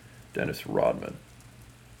Dennis Rodman.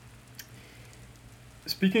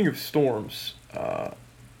 Speaking of storms,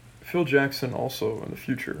 Phil Jackson also in the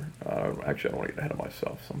future, actually I don't want to get ahead of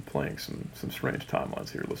myself, so I'm playing some strange timelines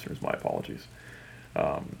here, listeners, my apologies.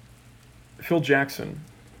 Phil Jackson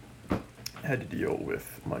had to deal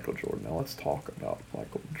with Michael Jordan. Now let's talk about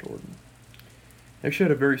Michael Jordan. He actually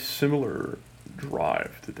had a very similar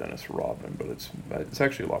drive to Dennis Rodman, but it's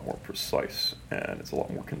actually a lot more precise, and it's a lot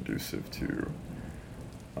more conducive to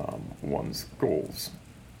one's goals.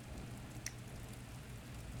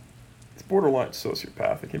 It's borderline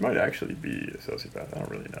sociopathic. He might actually be a sociopath. I don't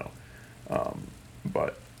really know.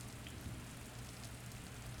 But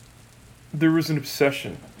there was an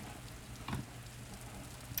obsession,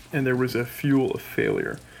 and there was a fuel of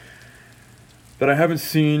failure that I haven't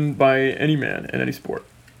seen by any man in any sport.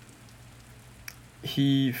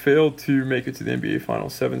 He failed to make it to the NBA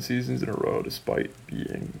Finals 7 seasons in a row despite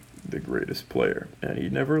being the greatest player, and he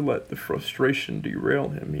never let the frustration derail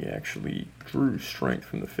him. He actually drew strength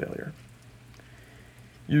from the failure.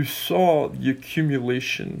 You saw the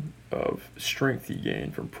accumulation of strength he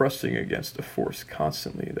gained from pressing against a force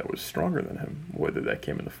constantly that was stronger than him, whether that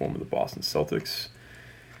came in the form of the Boston Celtics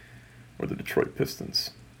or the Detroit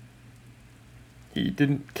Pistons. He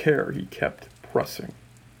didn't care, he kept pressing.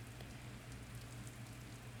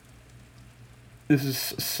 This is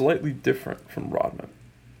slightly different from Rodman.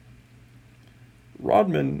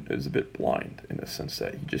 Rodman is a bit blind in the sense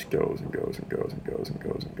that he just goes and goes and goes and goes and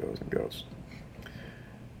goes and goes and goes.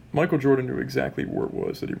 Michael Jordan knew exactly where it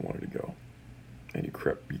was that he wanted to go. And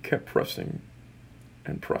he kept pressing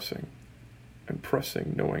and pressing and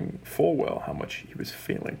pressing, knowing full well how much he was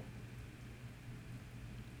failing.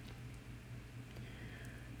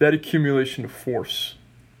 That accumulation of force,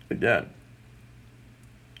 again,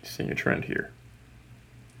 seeing a trend here.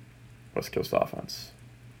 West Coast offense.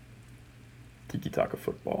 Tiki-taka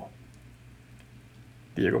football.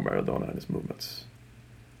 Diego Maradona and his movements.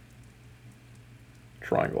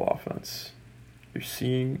 Triangle offense. You're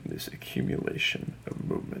seeing this accumulation of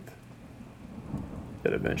movement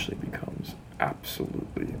that eventually becomes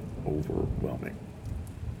absolutely overwhelming.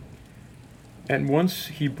 And once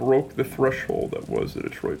he broke the threshold that was the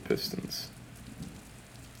Detroit Pistons,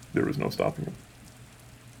 there was no stopping him.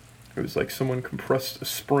 It was like someone compressed a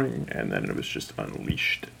spring and then it was just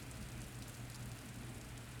unleashed.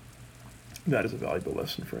 That is a valuable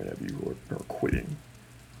lesson for any of you who are quitting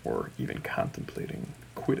or even contemplating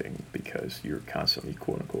quitting because you're constantly,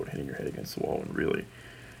 quote-unquote, hitting your head against the wall and really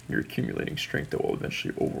you're accumulating strength that will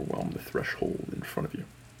eventually overwhelm the threshold in front of you.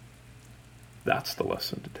 That's the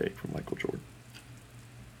lesson to take from Michael Jordan.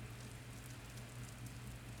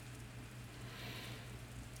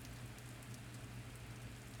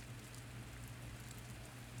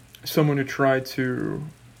 someone who tried to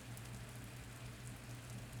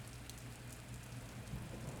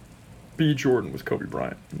be Jordan was Kobe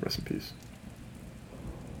Bryant, and rest in peace.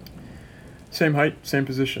 Same height, same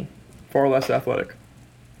position, far less athletic.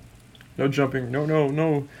 No jumping,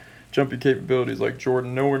 no jumping capabilities like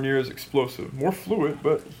Jordan, nowhere near as explosive. More fluid,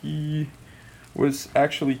 but he was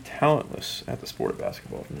actually talentless at the sport of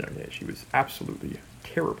basketball from a young age. He was absolutely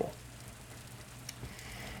terrible.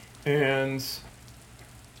 And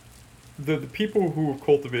the people who have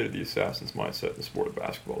cultivated the assassin's mindset in the sport of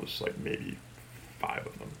basketball, there's like maybe 5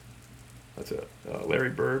 of them. That's it. Larry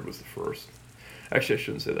Bird was the first. Actually, I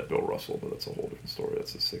shouldn't say that. Bill Russell, but that's a whole different story.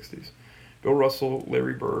 That's the 60s. Bill Russell,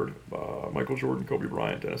 Larry Bird, Michael Jordan, Kobe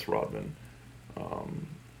Bryant, Dennis Rodman.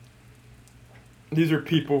 These are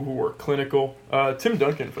people who are clinical. Tim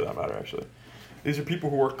Duncan, for that matter, actually. These are people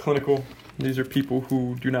who are clinical. These are people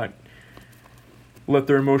who do not let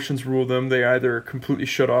their emotions rule them. They either completely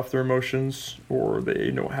shut off their emotions or they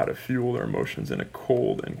know how to fuel their emotions in a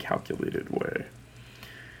cold and calculated way.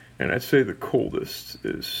 And I'd say the coldest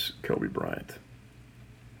is Kobe Bryant.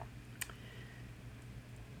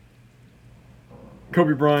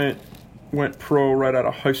 Kobe Bryant went pro right out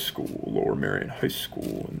of high school, Lower Merion High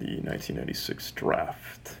School, in the 1996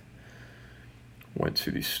 draft. Went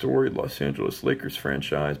to the storied Los Angeles Lakers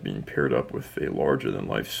franchise, being paired up with a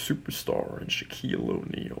larger-than-life superstar in Shaquille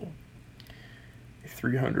O'Neal. A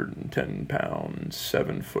 310-pound,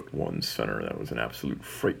 7'1" center that was an absolute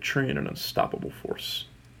freight train and unstoppable force.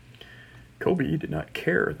 Kobe did not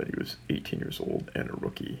care that he was 18 years old and a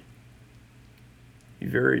rookie. He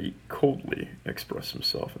very coldly expressed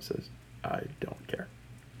himself and says, "I don't care."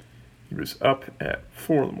 He was up at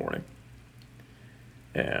 4 in the morning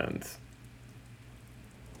and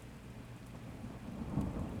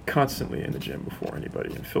constantly in the gym before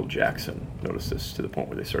anybody. And Phil Jackson noticed this to the point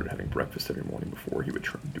where they started having breakfast every morning before he would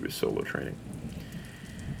do his solo training.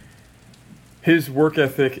 His work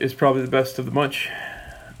ethic is probably the best of the bunch.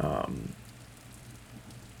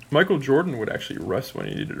 Michael Jordan would actually rest when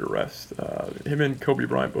he needed to rest. Him and Kobe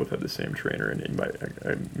Bryant both had the same trainer, a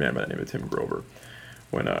man by the name of Tim Grover.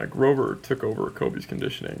 When Grover took over Kobe's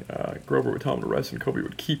conditioning, Grover would tell him to rest, and Kobe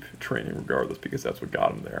would keep training regardless because that's what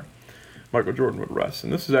got him there. Michael Jordan would rest,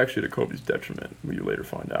 and this is actually to Kobe's detriment, we later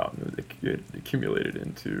find out. And it accumulated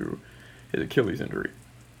into his Achilles injury.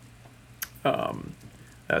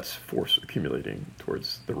 That's force accumulating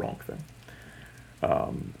towards the wrong thing.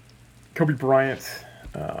 Kobe Bryant...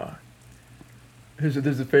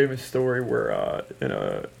 there's a famous story where in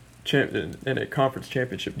a conference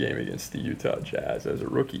championship game against the Utah Jazz as a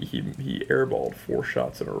rookie, he airballed 4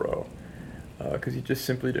 shots in a row because he just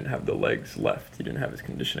simply didn't have the legs left. He didn't have his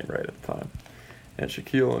conditioning right at the time. And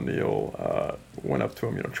Shaquille O'Neal went up to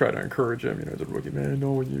him, tried to encourage him, as a rookie, man,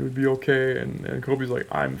 no, you would be okay. And Kobe's like,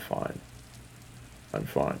 I'm fine.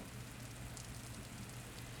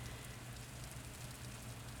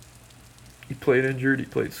 He played injured, he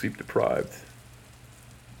played sleep deprived.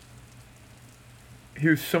 He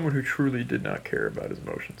was someone who truly did not care about his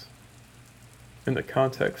emotions. In the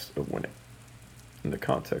context of winning, in the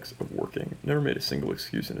context of working, never made a single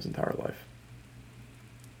excuse in his entire life.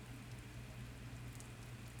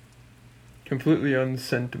 Completely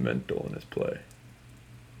unsentimental in his play.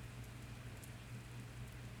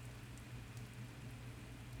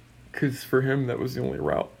 Because for him, that was the only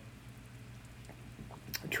route.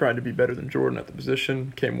 Tried to be better than Jordan at the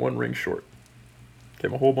position, came 1 ring short.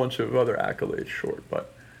 Came a whole bunch of other accolades short,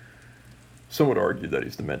 but some would argue that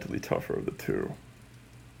he's the mentally tougher of the two.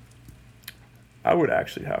 I would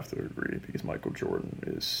actually have to agree because Michael Jordan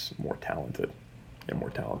is more talented and more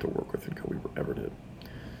talented to work with than Kobe ever did.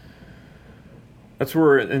 That's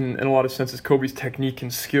where, in a lot of senses, Kobe's technique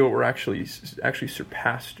and skill were actually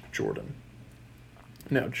surpassed Jordan.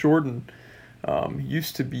 Now, Jordan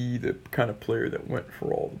used to be the kind of player that went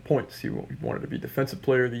for all the points. He wanted to be Defensive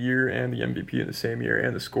Player of the Year and the MVP in the same year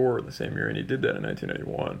and the scorer in the same year, and he did that in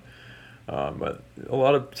 1991. But a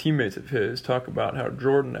lot of teammates of his talk about how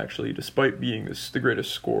Jordan actually, despite being the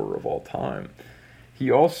greatest scorer of all time,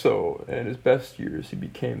 he also, in his best years, he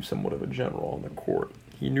became somewhat of a general on the court.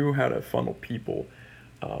 He knew how to funnel people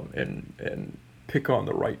and pick on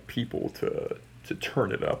the right people to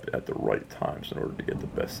turn it up at the right times in order to get the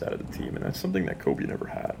best out of the team. And that's something that Kobe never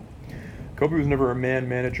had. Kobe was never a man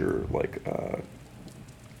manager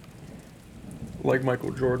like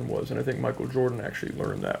Michael Jordan was. And I think Michael Jordan actually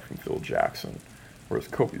learned that from Phil Jackson, whereas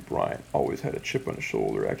Kobe Bryant always had a chip on his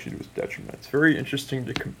shoulder, actually to his detriment. It's very interesting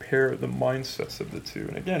to compare the mindsets of the two.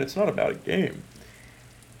 And again, it's not about a game.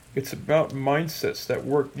 It's about mindsets that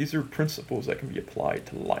work. These are principles that can be applied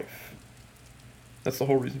to life. That's the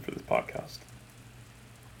whole reason for this podcast.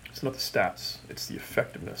 It's not the stats, it's the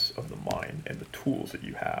effectiveness of the mind and the tools that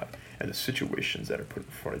you have and the situations that are put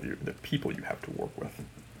in front of you and the people you have to work with.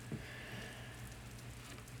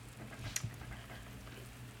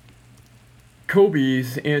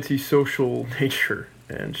 Kobe's antisocial nature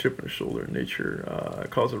and chip on his shoulder nature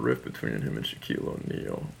caused a rift between him and Shaquille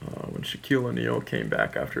O'Neal. When Shaquille O'Neal came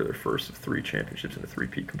back after their first of 3 championships and a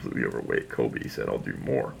three-peat completely overweight, Kobe said, "I'll do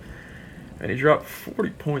more." And he dropped 40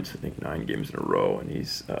 points, I think, 9 games in a row. And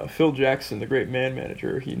he's Phil Jackson, the great man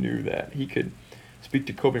manager. He knew that he could speak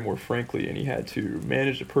to Kobe more frankly, and he had to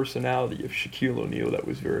manage the personality of Shaquille O'Neal that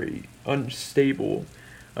was very unstable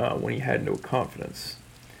when he had no confidence.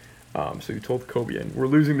 So he told Kobe, "And we're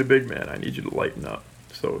losing the big man. I need you to lighten up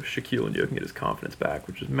so Shaquille O'Neal can get his confidence back,"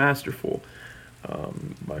 which is masterful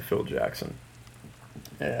by Phil Jackson.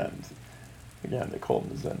 And again, they called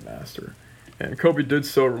him the Zen Master. And Kobe did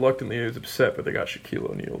so reluctantly. He was upset, but they got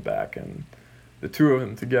Shaquille O'Neal back. And the two of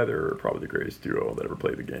them together are probably the greatest duo that ever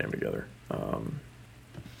played the game together.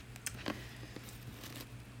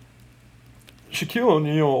 Shaquille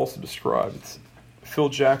O'Neal also described Phil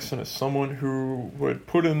Jackson as someone who would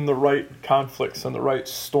put in the right conflicts and the right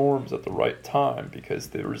storms at the right time because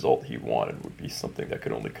the result he wanted would be something that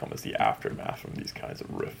could only come as the aftermath from these kinds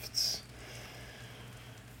of rifts.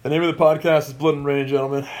 The name of the podcast is Blood and Rain,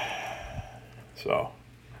 gentlemen. So,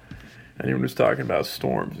 anyone who's talking about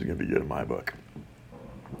storms is going to be good in my book.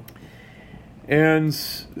 And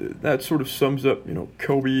that sort of sums up,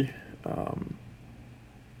 Kobe,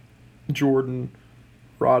 Jordan,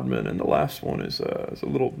 Rodman, and the last one is a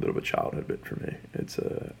little bit of a childhood bit for me. It's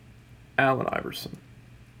Allen Iverson,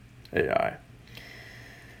 AI.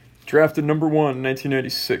 Drafted number 1 in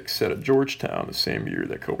 1996 out of Georgetown, the same year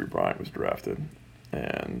that Kobe Bryant was drafted.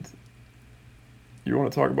 And you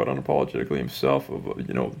want to talk about unapologetically himself,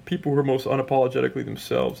 of people who are most unapologetically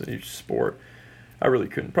themselves in each sport. I really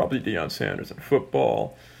couldn't. Probably Deion Sanders in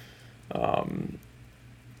football.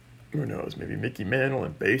 Who knows? Maybe Mickey Mantle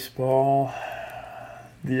in baseball.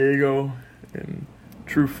 Diego in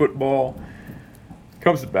true football. When it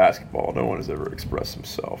comes to basketball, no one has ever expressed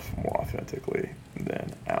himself more authentically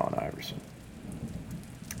than Allen Iverson.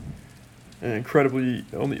 And incredibly,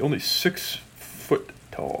 only 6 foot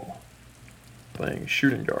tall, playing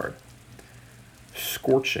shooting guard,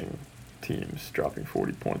 scorching teams, dropping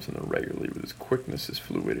 40 points on them regularly with his quickness, his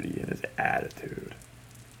fluidity, and his attitude.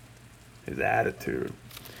 His attitude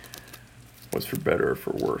was for better or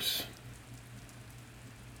for worse.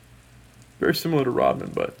 Very similar to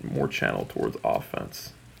Rodman, but more channeled towards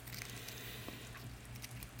offense.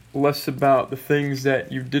 Less about the things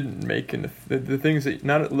that you didn't make and the things that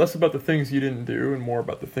less about the things you didn't do and more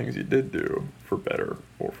about the things you did do for better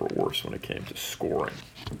or for worse when it came to scoring.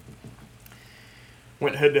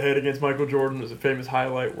 Went head to head against Michael Jordan. There's a famous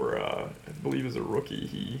highlight where I believe as a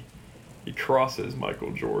rookie he crosses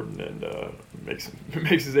Michael Jordan and makes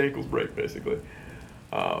his ankles break basically.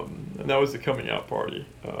 And that was the coming out party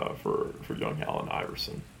for young Allen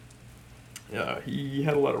Iverson. He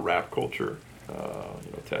had a lot of rap culture.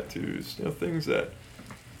 Tattoos, things that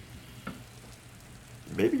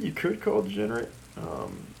maybe you could call degenerate.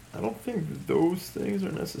 I don't think those things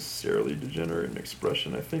are necessarily degenerate in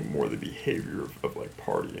expression. I think more the behavior of like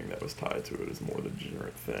partying that was tied to it is more the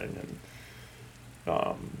degenerate thing,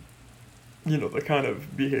 and the kind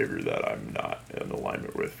of behavior that I'm not in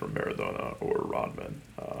alignment with from Maradona or Rodman.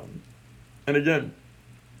 And again,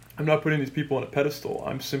 I'm not putting these people on a pedestal.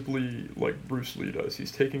 I'm simply like Bruce Lee does.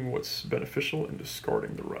 He's taking what's beneficial and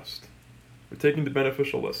discarding the rest. We're taking the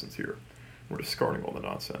beneficial lessons here. We're discarding all the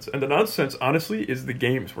nonsense. And the nonsense, honestly, is the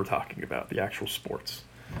games we're talking about, the actual sports.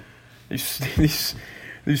 These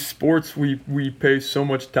sports we pay so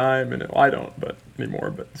much time, and I don't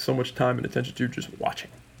anymore, but so much time and attention to just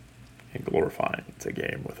watching and glorifying. It's a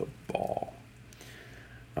game with a ball.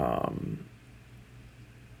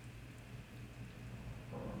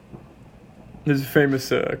 There's a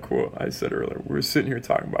famous quote I said earlier. We were sitting here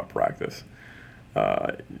talking about practice.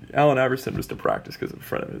 Allen Iverson was to practice because a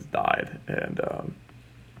friend of his died, and a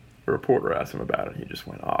reporter asked him about it, and he just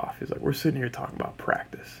went off. He's like, "We're sitting here talking about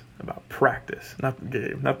practice, not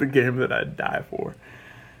the game that I'd die for,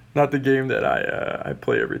 not the game that I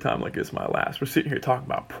play every time like it's my last. We're sitting here talking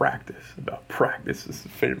about practice. This is a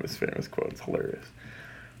famous quote. It's hilarious."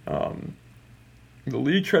 The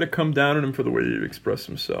league tried to come down on him for the way he expressed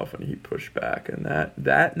himself, and he pushed back. And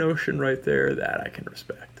that notion right there, that I can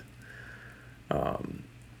respect.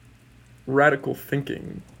 Radical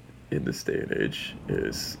thinking in this day and age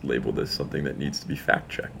is labeled as something that needs to be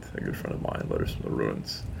fact-checked. A good friend of mine, Letters from the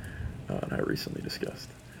Ruins, and I recently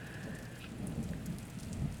discussed.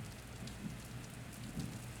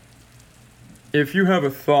 if you have a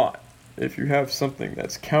thought, if you have something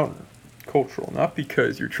that's counter-cultural, not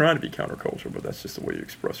because you're trying to be countercultural, but that's just the way you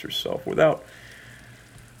express yourself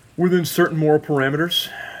within certain moral parameters,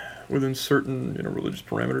 within certain religious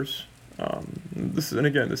parameters. This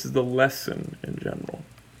is the lesson in general.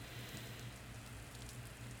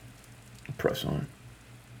 Press on.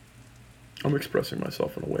 I'm expressing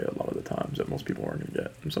myself in a way a lot of the times that most people aren't going to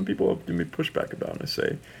get. And some people give me pushback about it, and I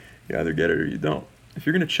say, you either get it or you don't. If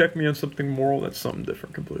you're going to check me on something moral, that's something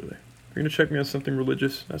different completely. If you're going to check me on something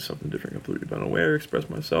religious, that's something different completely. But in the way I express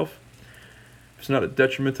myself, if it's not a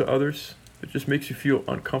detriment to others, if it just makes you feel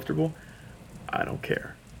uncomfortable, I don't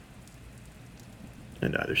care.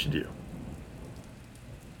 And neither should you.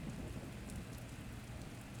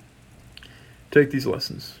 Take these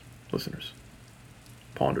lessons, listeners.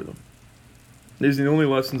 Ponder them. These are the only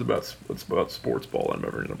lessons about sports ball I'm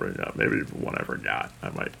ever going to bring up. Maybe one I forgot. I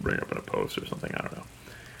might bring up in a post or something. I don't know.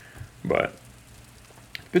 But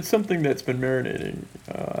it's something that's been marinating.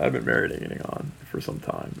 I've been marinating on for some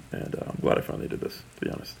time, and I'm glad I finally did this, to be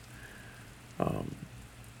honest.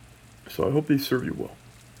 So I hope these serve you well.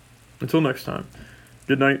 Until next time,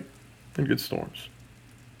 good night and good storms.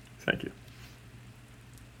 Thank you.